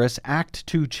Congress act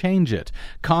to change it.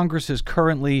 Congress is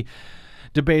currently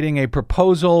debating a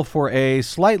proposal for a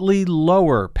slightly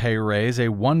lower pay raise, a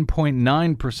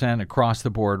 1.9%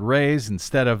 across-the-board raise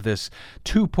instead of this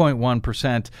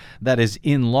 2.1% that is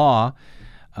in law.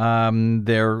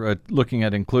 They're looking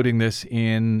at including this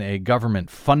in a government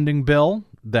funding bill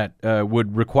that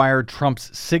would require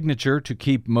Trump's signature to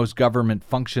keep most government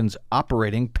functions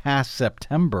operating past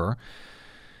September.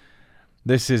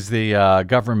 This is the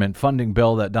government funding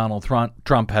bill that Donald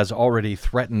Trump has already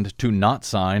threatened to not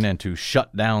sign and to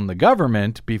shut down the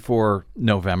government before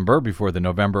the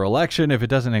November election, if it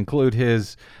doesn't include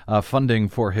his funding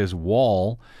for his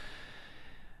wall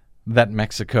that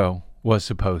Mexico was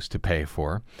supposed to pay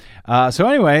for. So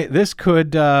anyway, this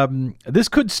could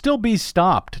still be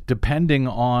stopped depending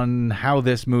on how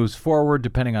this moves forward,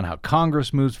 depending on how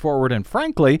Congress moves forward. And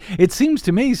frankly, it seems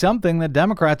to me something that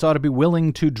Democrats ought to be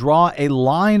willing to draw a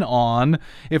line on,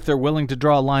 if they're willing to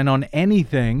draw a line on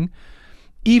anything,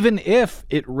 even if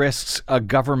it risks a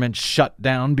government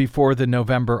shutdown before the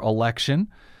November election.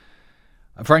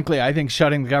 Frankly, I think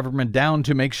shutting it down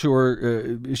to make sure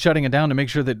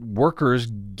that workers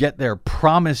get their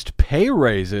promised pay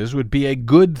raises would be a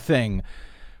good thing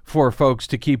for folks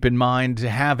to keep in mind, to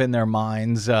have in their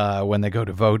minds when they go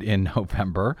to vote in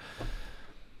November.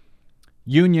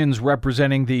 Unions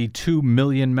representing the 2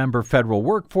 million member federal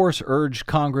workforce urged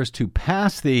Congress to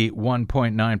pass the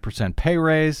 1.9% pay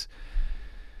raise.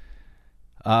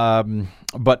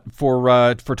 But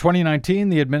for 2019,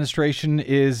 the administration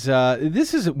is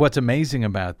this is what's amazing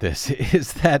about this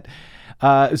is that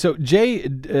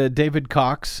David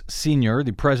Cox Sr.,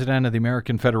 the president of the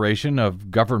American Federation of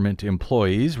Government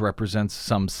Employees, represents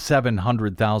some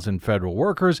 700,000 federal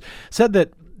workers, said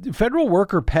that federal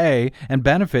worker pay and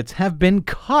benefits have been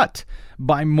cut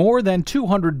by more than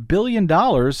 $200 billion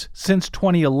since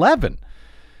 2011.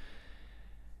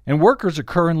 And workers are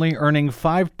currently earning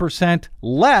 5%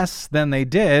 less than they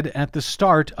did at the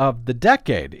start of the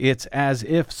decade. It's as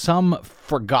if some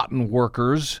forgotten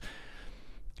workers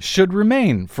should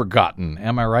remain forgotten.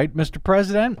 Am I right, Mr.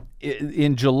 President?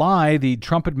 In July, the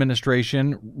Trump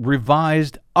administration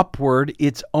revised upward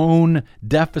its own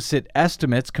deficit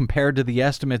estimates compared to the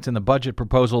estimates in the budget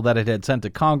proposal that it had sent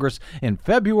to Congress in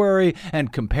February,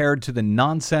 and compared to the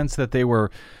nonsense that they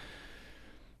were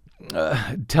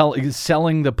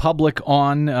selling the public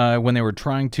on when they were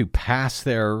trying to pass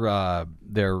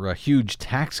their huge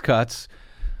tax cuts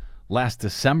last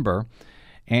December.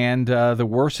 And the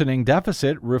worsening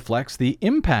deficit reflects the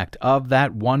impact of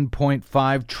that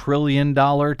 $1.5 trillion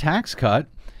tax cut,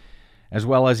 as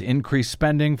well as increased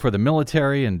spending for the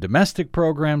military and domestic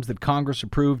programs that Congress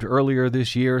approved earlier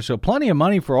this year. So plenty of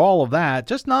money for all of that,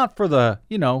 just not for the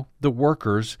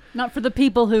workers. Not for the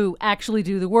people who actually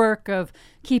do the work of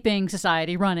keeping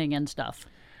society running and stuff.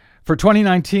 For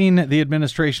 2019, the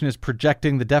administration is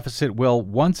projecting the deficit will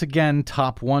once again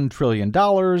top $1 trillion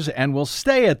and will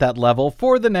stay at that level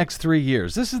for the next 3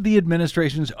 years. This is the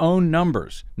administration's own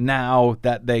numbers now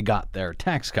that they got their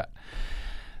tax cut.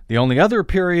 The only other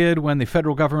period when the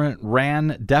federal government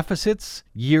ran deficits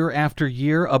year after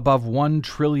year above $1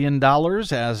 trillion,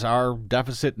 as our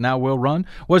deficit now will run,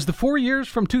 was the 4 years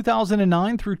from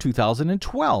 2009 through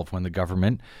 2012, when the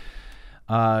government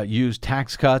used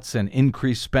tax cuts and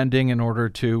increased spending in order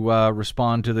to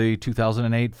respond to the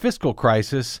 2008 fiscal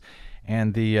crisis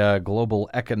and the global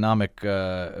economic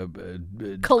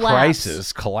collapse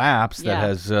that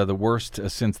has the worst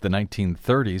since the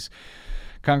 1930s.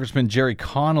 Congressman Jerry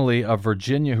Connolly of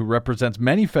Virginia, who represents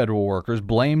many federal workers,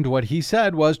 blamed what he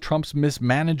said was Trump's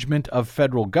mismanagement of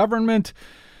federal government.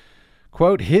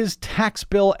 Quote, his tax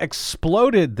bill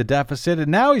exploded the deficit,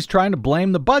 and now he's trying to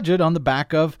blame the budget on the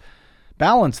back of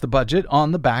balance the budget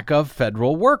on the back of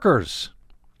federal workers.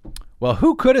 Well,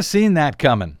 who could have seen that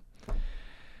coming?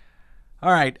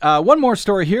 All right, one more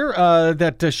story here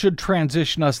that should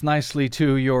transition us nicely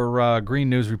to your Green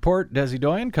News Report. Desi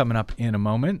Doyen coming up in a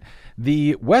moment.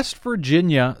 The West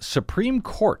Virginia Supreme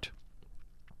Court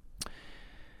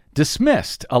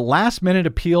dismissed a last-minute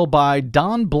appeal by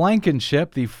Don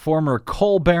Blankenship, the former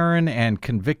coal baron and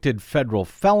convicted federal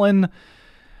felon.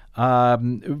 He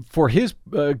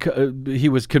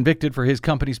was convicted for his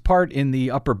company's part in the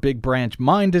Upper Big Branch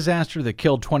mine disaster that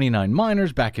killed 29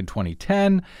 miners back in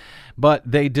 2010. But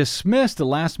they dismissed a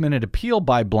last-minute appeal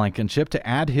by Blankenship to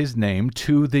add his name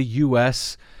to the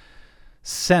U.S.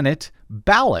 Senate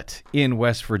ballot in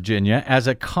West Virginia as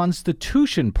a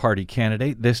Constitution Party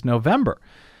candidate this November.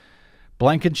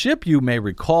 Blankenship, you may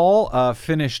recall,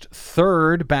 finished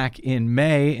third back in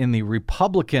May in the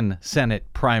Republican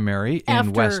Senate primary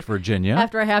in West Virginia.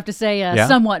 After, I have to say, a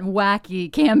somewhat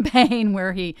wacky campaign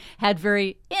where he had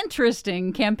very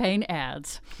interesting campaign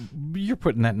ads. You're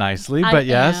putting that nicely, but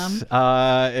yes.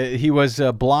 He was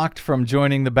blocked from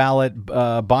joining the ballot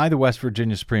by the West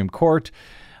Virginia Supreme Court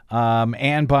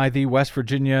and by the West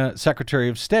Virginia Secretary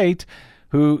of State,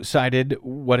 who cited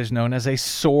what is known as a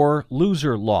sore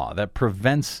loser law that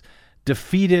prevents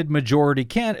defeated majority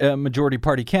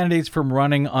party candidates from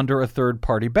running under a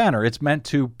third-party banner. It's meant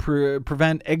to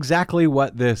prevent exactly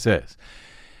what this is.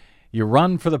 You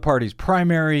run for the party's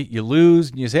primary, you lose,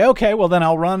 and you say, okay, well, then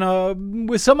I'll run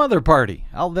with some other party.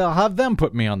 They'll have them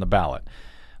put me on the ballot.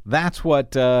 That's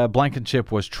what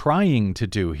Blankenship was trying to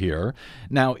do here.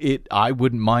 Now, I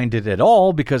wouldn't mind it at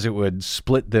all because it would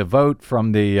split the vote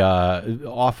from the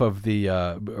off of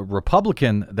the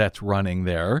Republican that's running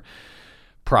there,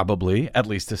 probably, at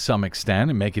least to some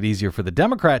extent, and make it easier for the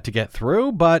Democrat to get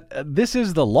through. But this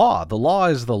is the law. The law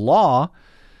is the law.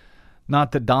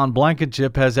 Not that Don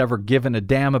Blankenship has ever given a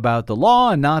damn about the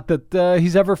law, and not that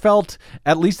he's ever felt,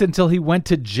 at least until he went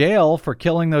to jail for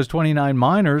killing those 29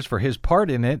 miners for his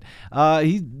part in it,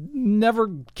 he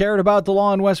never cared about the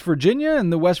law in West Virginia,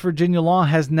 and the West Virginia law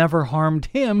has never harmed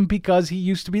him because he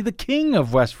used to be the king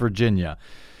of West Virginia.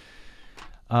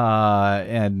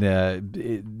 As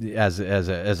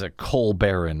a coal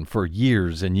baron for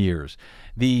years and years.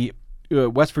 The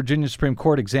West Virginia Supreme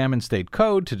Court examined state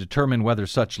code to determine whether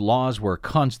such laws were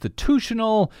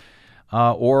constitutional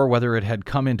or whether it had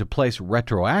come into place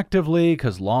retroactively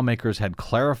because lawmakers had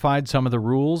clarified some of the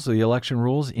rules, the election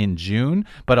rules, in June.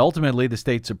 But ultimately, the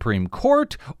state Supreme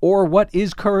Court, or what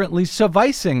is currently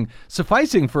sufficing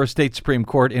for a state Supreme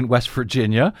Court in West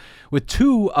Virginia, with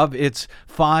 2 of its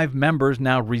 5 members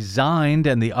now resigned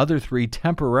and the other 3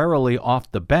 temporarily off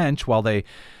the bench while they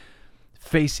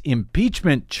face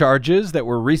impeachment charges that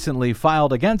were recently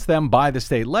filed against them by the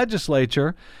state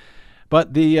legislature.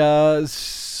 But the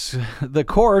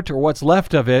court, or what's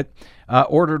left of it,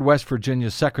 ordered West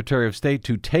Virginia's Secretary of State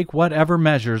to take whatever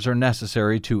measures are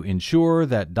necessary to ensure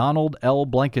that Donald L.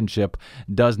 Blankenship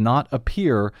does not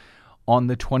appear on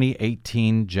the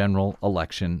 2018 general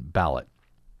election ballot.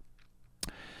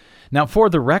 Now, for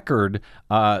the record,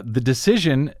 the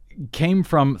decision came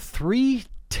from 3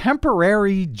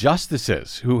 temporary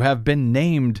justices who have been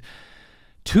named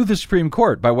to the Supreme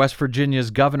Court by West Virginia's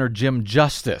Governor Jim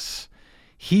Justice.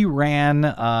 He ran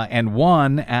and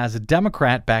won as a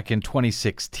Democrat back in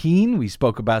 2016. We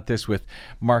spoke about this with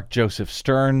Mark Joseph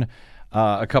Stern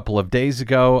a couple of days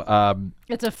ago.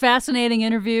 It's a fascinating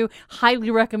interview. Highly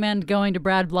recommend going to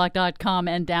BradBlock.com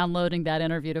and downloading that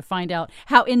interview to find out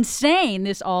how insane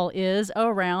this all is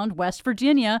around West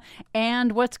Virginia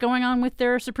and what's going on with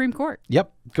their Supreme Court.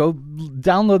 Yep. Go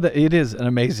download that. It is an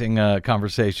amazing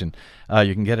conversation.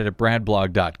 You can get it at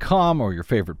BradBlog.com or your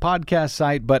favorite podcast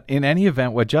site. But in any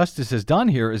event, what Justice has done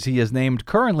here is he has named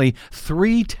currently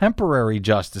 3 temporary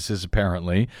justices,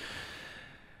 apparently,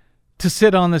 to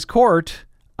sit on this court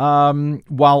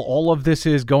while all of this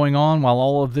is going on, while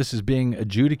all of this is being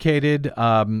adjudicated.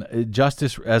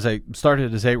 Justice, as I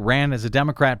started to say, ran as a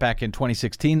Democrat back in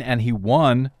 2016, and he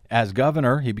won as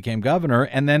governor. He became governor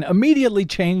and then immediately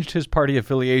changed his party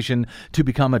affiliation to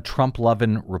become a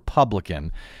Trump-loving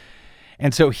Republican.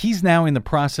 And so he's now in the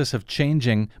process of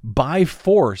changing by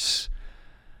force,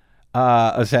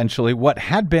 essentially, what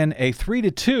had been a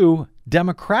 3-2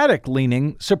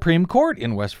 Democratic-leaning Supreme Court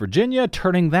in West Virginia,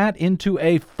 turning that into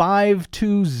a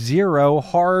 5-0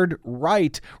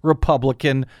 hard-right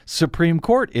Republican Supreme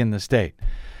Court in the state.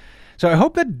 So I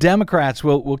hope that Democrats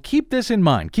will keep this in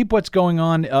mind, keep what's going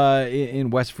on in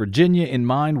West Virginia in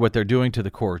mind, what they're doing to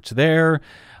the courts there.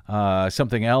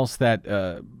 Something else that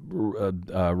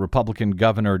Republican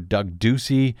Governor Doug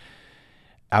Ducey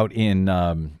out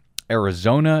in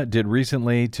Arizona did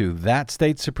recently to that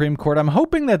state Supreme Court. I'm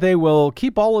hoping that they will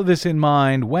keep all of this in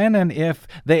mind when and if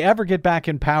they ever get back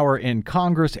in power in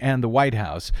Congress and the White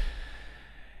House,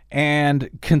 and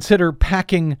consider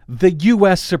packing the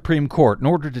U.S. Supreme Court in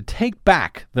order to take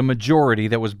back the majority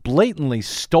that was blatantly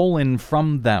stolen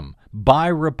from them by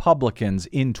Republicans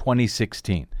in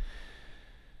 2016.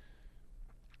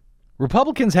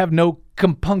 Republicans have no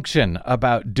compunction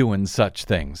about doing such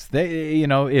things. They,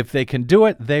 if they can do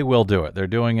it, they will do it. They're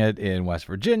doing it in West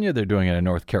Virginia. They're doing it in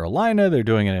North Carolina. They're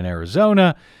doing it in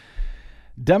Arizona.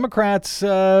 Democrats,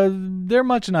 they're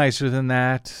much nicer than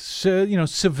that. So,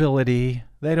 civility.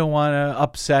 They don't want to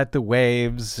upset the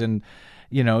waves. And,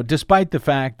 despite the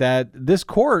fact that this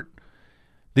court,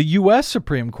 the U.S.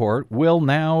 Supreme Court, will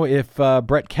now, if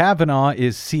Brett Kavanaugh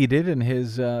is seated and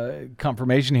his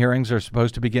confirmation hearings are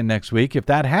supposed to begin next week, if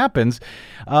that happens,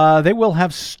 they will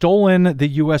have stolen the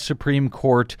U.S. Supreme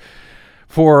Court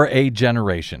for a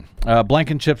generation.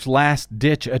 Blankenship's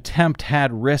last-ditch attempt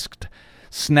had risked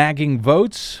snagging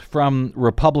votes from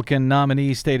Republican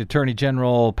nominee State Attorney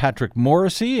General Patrick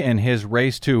Morrisey in his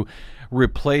race to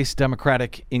replace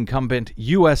Democratic incumbent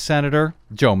U.S. Senator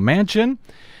Joe Manchin.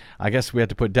 I guess we have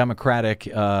to put Democratic,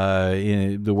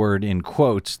 the word in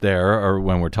quotes there, or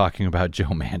when we're talking about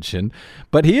Joe Manchin.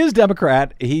 But he is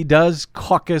Democrat. He does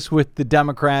caucus with the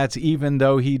Democrats, even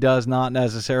though he does not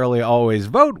necessarily always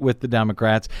vote with the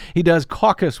Democrats. He does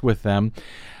caucus with them.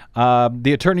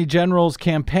 The Attorney General's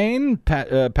campaign,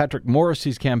 Patrick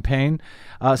Morrisey's campaign,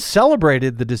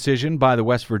 celebrated the decision by the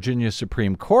West Virginia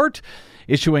Supreme Court,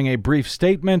 issuing a brief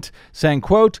statement saying,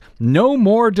 quote, "No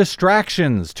more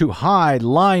distractions to hide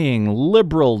lying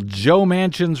liberal Joe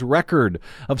Manchin's record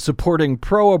of supporting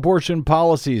pro-abortion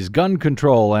policies, gun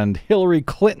control, and Hillary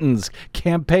Clinton's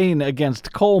campaign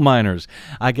against coal miners."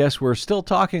 I guess we're still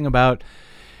talking about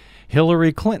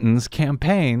Hillary Clinton's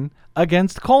campaign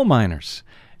against coal miners.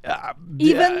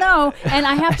 Even though, and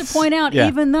I have to point out, Yeah.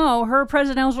 even though her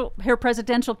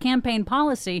presidential campaign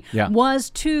policy Yeah.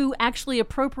 was to actually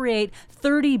appropriate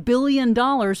 $30 billion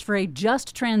for a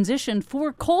just transition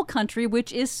for coal country,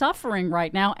 which is suffering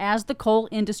right now as the coal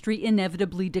industry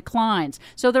inevitably declines.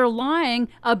 So they're lying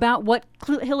about what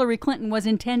Hillary Clinton was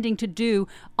intending to do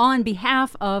on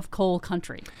behalf of coal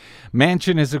country.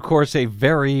 Manchin is, of course, a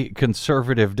very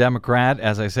conservative Democrat,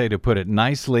 as I say, to put it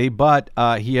nicely, but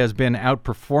he has been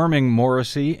outperforming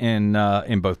Morrisey in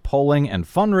both polling and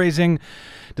fundraising,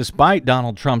 despite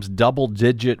Donald Trump's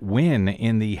double-digit win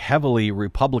in the heavily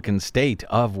Republican state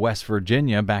of West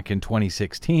Virginia back in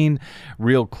 2016.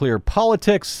 Real Clear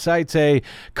Politics cites a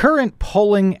current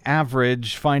polling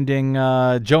average, finding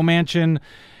Joe Manchin,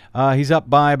 he's up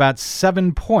by about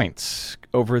 7 points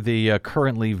over the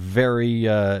currently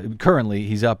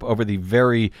he's up over the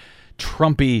very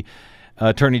Trumpy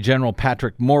Attorney General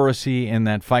Patrick Morrisey in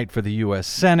that fight for the U.S.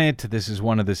 Senate. This is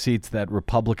one of the seats that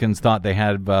Republicans thought they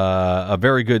had a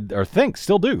very good, or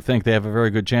still do think they have a very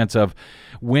good chance of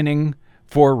winning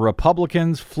for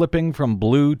Republicans, flipping from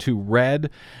blue to red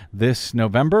this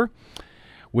November.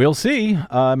 We'll see.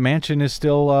 Manchin is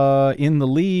still in the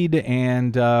lead,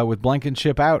 and with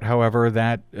Blankenship out, however,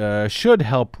 that should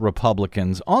help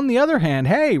Republicans. On the other hand,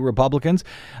 hey, Republicans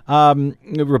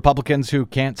who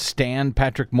can't stand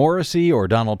Patrick Morrisey or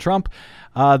Donald Trump,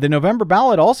 the November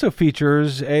ballot also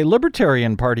features a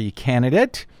Libertarian Party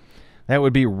candidate. That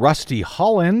would be Rusty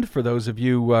Holland. For those of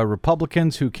you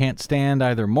Republicans who can't stand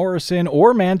either Morrison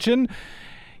or Manchin,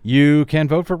 you can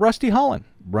vote for Rusty Holland,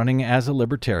 running as a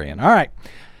Libertarian. All right,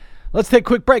 let's take a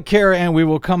quick break here, and we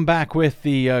will come back with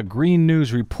the Green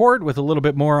News Report with a little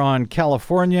bit more on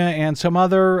California and some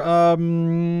other, I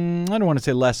don't want to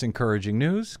say less encouraging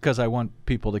news, because I want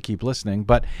people to keep listening.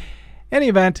 But in any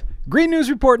event, Green News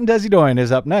Report and Desi Doyen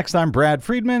is up next. I'm Brad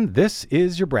Friedman. This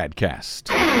is your BradCast.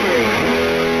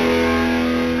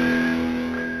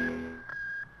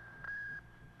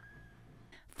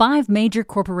 5 major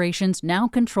corporations now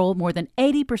control more than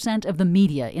 80% of the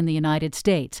media in the United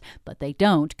States, but they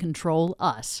don't control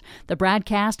us. The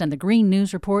BradCast and the Green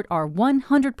News Report are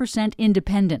 100%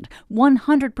 independent,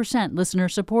 100%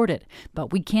 listener-supported.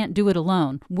 But we can't do it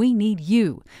alone. We need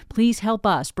you. Please help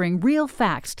us bring real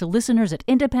facts to listeners at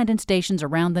independent stations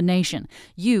around the nation.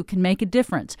 You can make a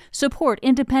difference. Support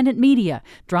independent media.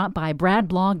 Drop by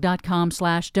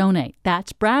bradblog.com/donate.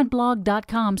 That's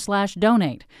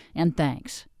bradblog.com/donate. And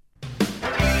thanks.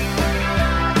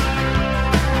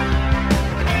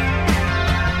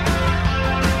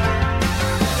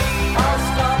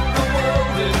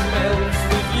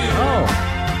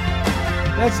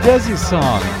 That's Desi's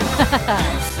song.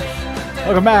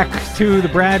 Welcome back to the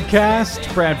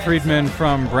BradCast. Brad Friedman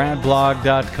from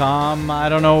BradBlog.com. I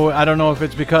don't know if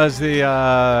it's because the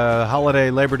holiday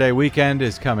Labor Day weekend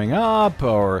is coming up,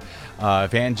 or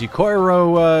if Angie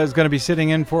Coiro is going to be sitting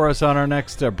in for us on our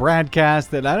next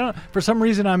BradCast. For some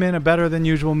reason, I'm in a better than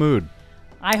usual mood.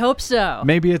 I hope so.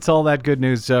 Maybe it's all that good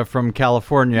news from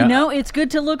California. You know, it's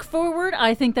good to look forward.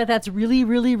 I think that's really,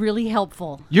 really, really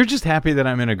helpful. You're just happy that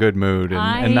I'm in a good mood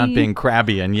and not being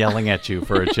crabby and yelling at you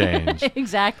for a change.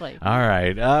 Exactly. All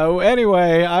right.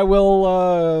 Anyway, I will,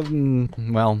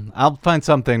 I'll find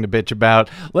something to bitch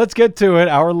about. Let's get to it.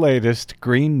 Our latest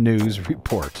Green News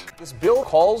Report. This bill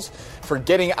calls for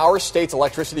getting our state's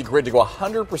electricity grid to go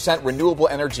 100% renewable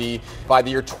energy by the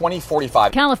year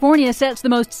 2045. California sets the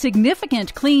most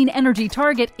significant clean energy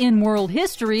target in world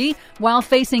history while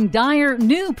facing dire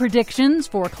new predictions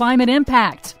for climate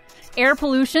impact. Air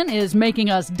pollution is making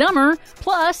us dumber,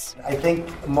 plus I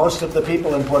think most of the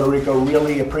people in Puerto Rico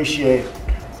really appreciate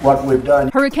what we've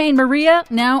done. Hurricane Maria,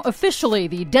 now officially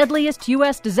the deadliest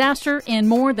U.S. disaster in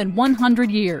more than 100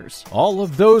 years. All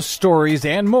of those stories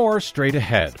and more straight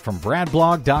ahead. From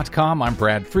BradBlog.com, I'm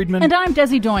Brad Friedman. And I'm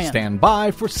Desi Doyen. Stand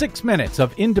by for 6 minutes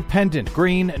of independent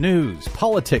green news,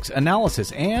 politics,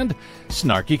 analysis, and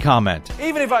snarky comment.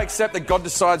 Even if I accept that God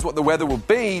decides what the weather will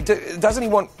be, doesn't he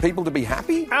want people to be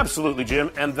happy? Absolutely, Jim,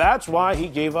 and that's why he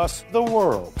gave us the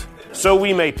world. So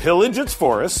we may pillage its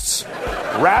forests,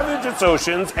 ravage its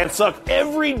oceans, and suck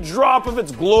every drop of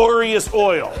its glorious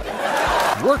oil.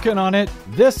 Working on it,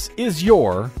 this is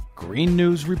your Green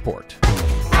News Report.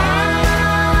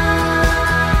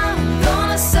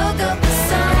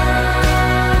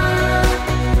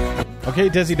 Okay,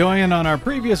 Desi Doyen, on our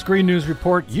previous Green News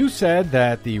Report, you said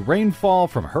that the rainfall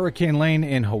from Hurricane Lane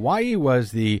in Hawaii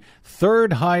was the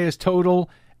third highest total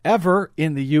ever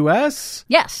in the U.S.?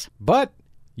 Yes. But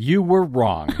you were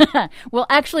wrong. Well,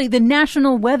 actually, the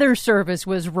National Weather Service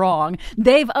was wrong.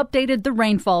 They've updated the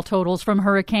rainfall totals from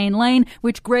Hurricane Lane,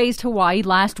 which grazed Hawaii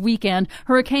last weekend.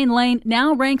 Hurricane Lane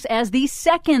now ranks as the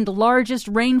second largest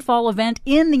rainfall event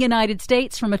in the United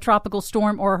States from a tropical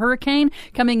storm or hurricane,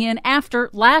 coming in after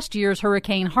last year's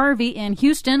Hurricane Harvey in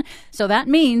Houston. So that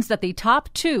means that the top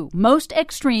two most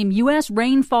extreme U.S.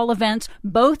 rainfall events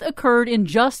both occurred in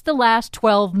just the last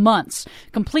 12 months,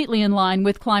 completely in line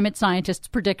with climate scientists'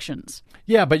 predictions.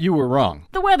 Yeah, but you were wrong.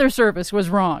 The Weather Service was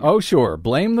wrong. Oh, sure.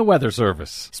 Blame the Weather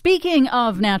Service. Speaking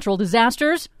of natural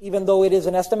disasters, even though it is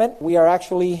an estimate, we are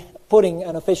actually putting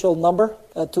an official number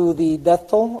to the death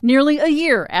toll. Nearly a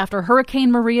year after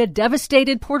Hurricane Maria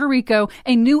devastated Puerto Rico,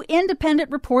 a new independent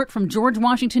report from George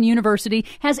Washington University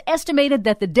has estimated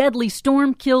that the deadly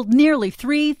storm killed nearly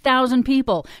 3,000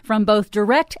 people from both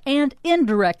direct and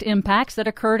indirect impacts that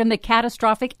occurred in the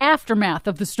catastrophic aftermath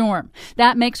of the storm.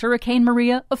 That makes Hurricane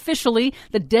Maria officially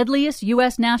the deadliest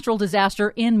U.S. natural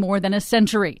disaster in more than a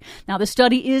century. Now, the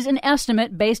study is an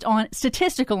estimate based on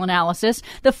statistical analysis.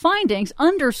 The findings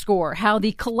underscore how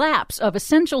the collapse of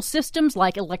essential systems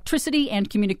like electricity and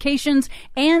communications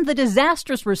and the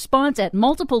disastrous response at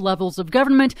multiple levels of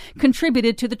government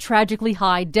contributed to the tragically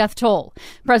high death toll.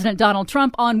 President Donald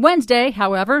Trump on Wednesday,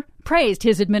 however, praised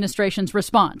his administration's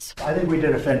response. I think we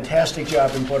did a fantastic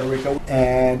job in Puerto Rico,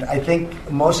 and I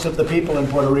think most of the people in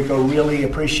Puerto Rico really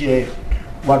appreciate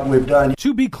what we've done.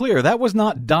 To be clear, that was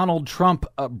not Donald Trump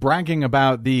bragging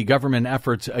about the government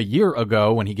efforts a year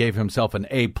ago when he gave himself an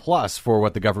A+ for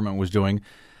what the government was doing.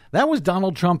 That was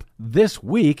Donald Trump this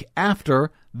week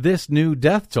after this new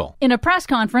death toll. In a press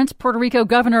conference, Puerto Rico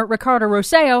Governor Ricardo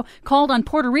Rosselló called on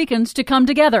Puerto Ricans to come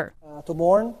together. To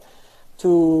mourn,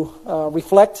 to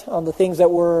reflect on the things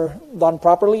that were done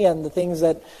properly and the things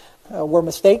that were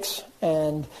mistakes,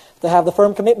 and to have the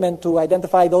firm commitment to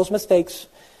identify those mistakes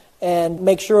and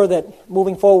make sure that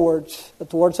moving forward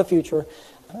towards the future,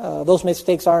 those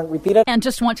mistakes aren't repeated. And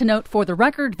just want to note for the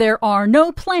record, there are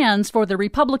no plans for the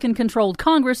Republican-controlled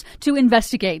Congress to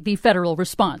investigate the federal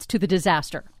response to the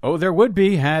disaster. Oh, there would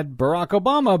be had Barack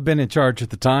Obama been in charge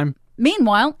at the time.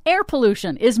 Meanwhile, air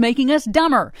pollution is making us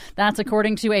dumber. That's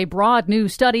according to a broad new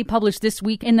study published this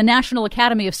week in the National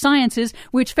Academy of Sciences,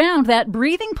 which found that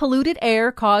breathing polluted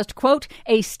air caused, quote,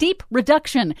 a steep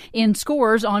reduction in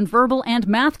scores on verbal and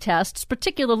math tests,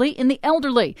 particularly in the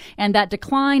elderly. And that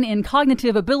decline in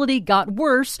cognitive ability got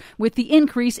worse with the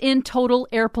increase in total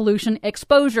air pollution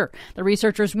exposure. The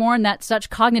researchers warn that such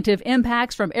cognitive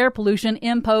impacts from air pollution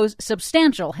impose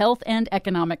substantial health and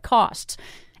economic costs.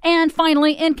 And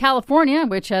finally, in California,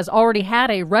 which has already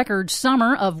had a record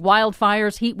summer of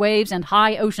wildfires, heat waves, and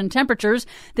high ocean temperatures,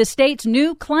 the state's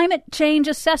new climate change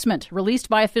assessment, released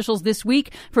by officials this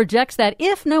week, projects that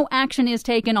if no action is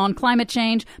taken on climate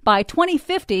change, by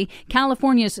 2050,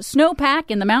 California's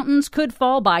snowpack in the mountains could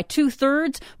fall by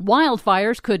 2/3,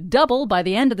 wildfires could double by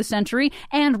the end of the century,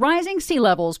 and rising sea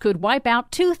levels could wipe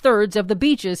out 2/3 of the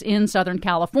beaches in Southern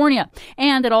California.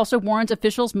 And it also warns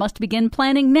officials must begin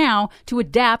planning now to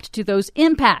adapt adapt to those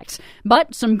impacts.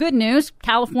 But some good news,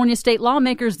 California state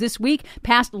lawmakers this week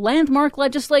passed landmark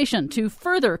legislation to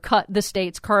further cut the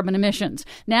state's carbon emissions.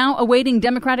 Now awaiting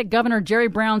Democratic Governor Jerry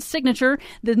Brown's signature,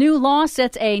 the new law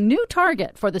sets a new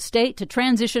target for the state to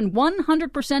transition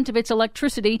 100% of its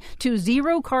electricity to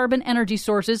zero-carbon energy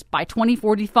sources by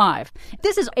 2045.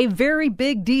 This is a very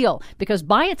big deal because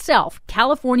by itself,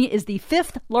 California is the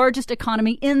 5th largest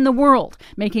economy in the world,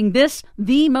 making this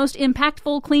the most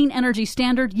impactful clean energy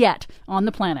standard yet on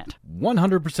the planet.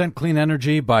 100% clean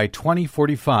energy by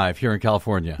 2045 here in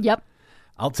California. Yep.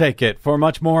 I'll take it. For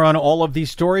much more on all of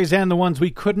these stories and the ones we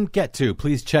couldn't get to,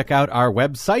 please check out our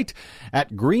website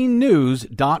at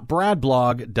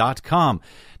greennews.bradblog.com.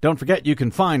 Don't forget you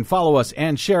can follow us,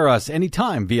 and share us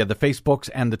anytime via the Facebooks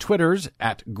and the Twitters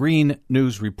at Green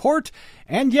News Report.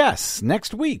 And yes,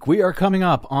 next week we are coming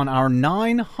up on our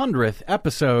 900th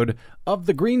episode of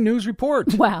the Green News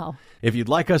Report. Wow. If you'd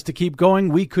like us to keep going,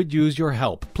 we could use your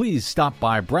help. Please stop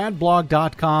by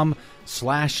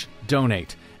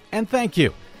bradblog.com/donate. And thank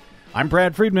you. I'm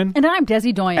Brad Friedman. And I'm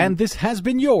Desi Doyen. And this has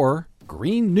been your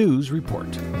Green News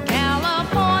Report.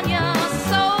 California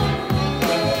soul.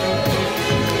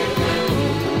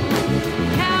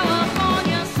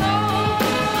 California soul.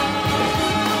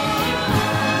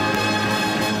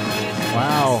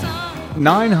 Wow.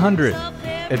 900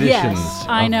 editions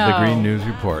I know. of the Green News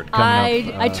Report.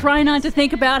 I try not to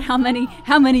think about how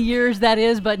many years that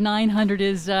is, but 900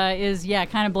 is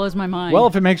kind of blows my mind. Well,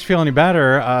 if it makes you feel any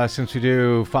better, since we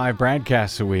do 5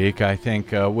 BradCasts a week, I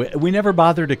think we never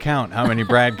bother to count how many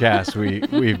BradCasts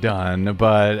we've done,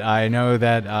 but I know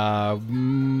that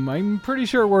I'm pretty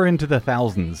sure we're into the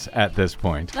thousands at this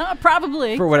point.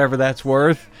 Probably. For whatever that's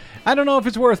worth. I don't know if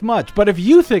it's worth much, but if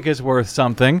you think it's worth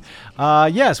something,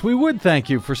 yes, we would thank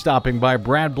you for stopping by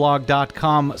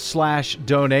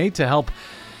bradblog.com/donate to help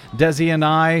Desi and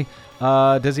I,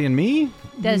 Desi and me?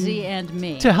 Desi and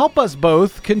me. To help us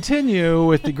both continue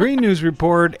with the Green News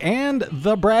Report and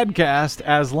the BradCast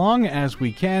as long as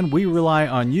we can. We rely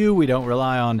on you. We don't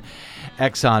rely on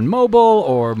ExxonMobil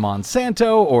or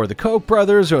Monsanto or the Koch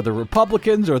brothers or the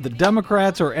Republicans or the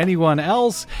Democrats or anyone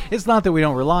else. It's not that we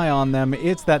don't rely on them.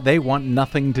 It's that they want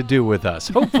nothing to do with us.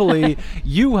 Hopefully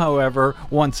you, however,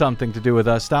 want something to do with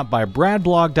us. Stop by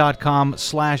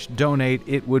bradblog.com/donate.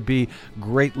 It would be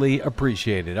greatly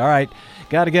appreciated. All right.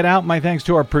 Got to get out. My thanks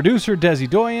to our producer, Desi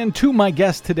Doyen, to my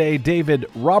guest today, David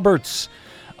Roberts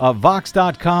of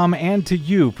Vox.com, and to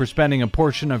you for spending a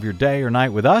portion of your day or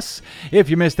night with us. If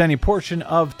you missed any portion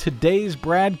of today's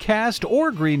BradCast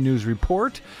or Green News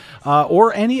Report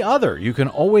or any other, you can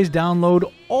always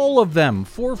download all of them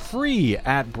for free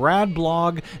at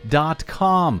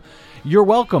bradblog.com. You're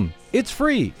welcome. It's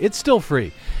free. It's still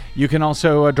free. You can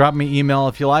also drop me email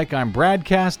if you like. I'm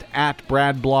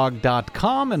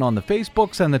bradcast@bradblog.com, and on the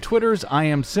Facebooks and the Twitters, I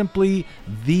am simply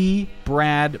the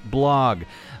Brad Blog.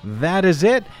 That is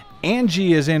it.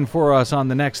 Angie is in for us on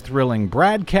the next thrilling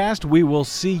BradCast. We will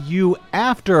see you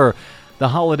after the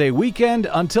holiday weekend.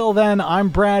 Until then, I'm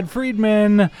Brad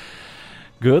Friedman.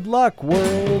 Good luck,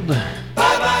 world.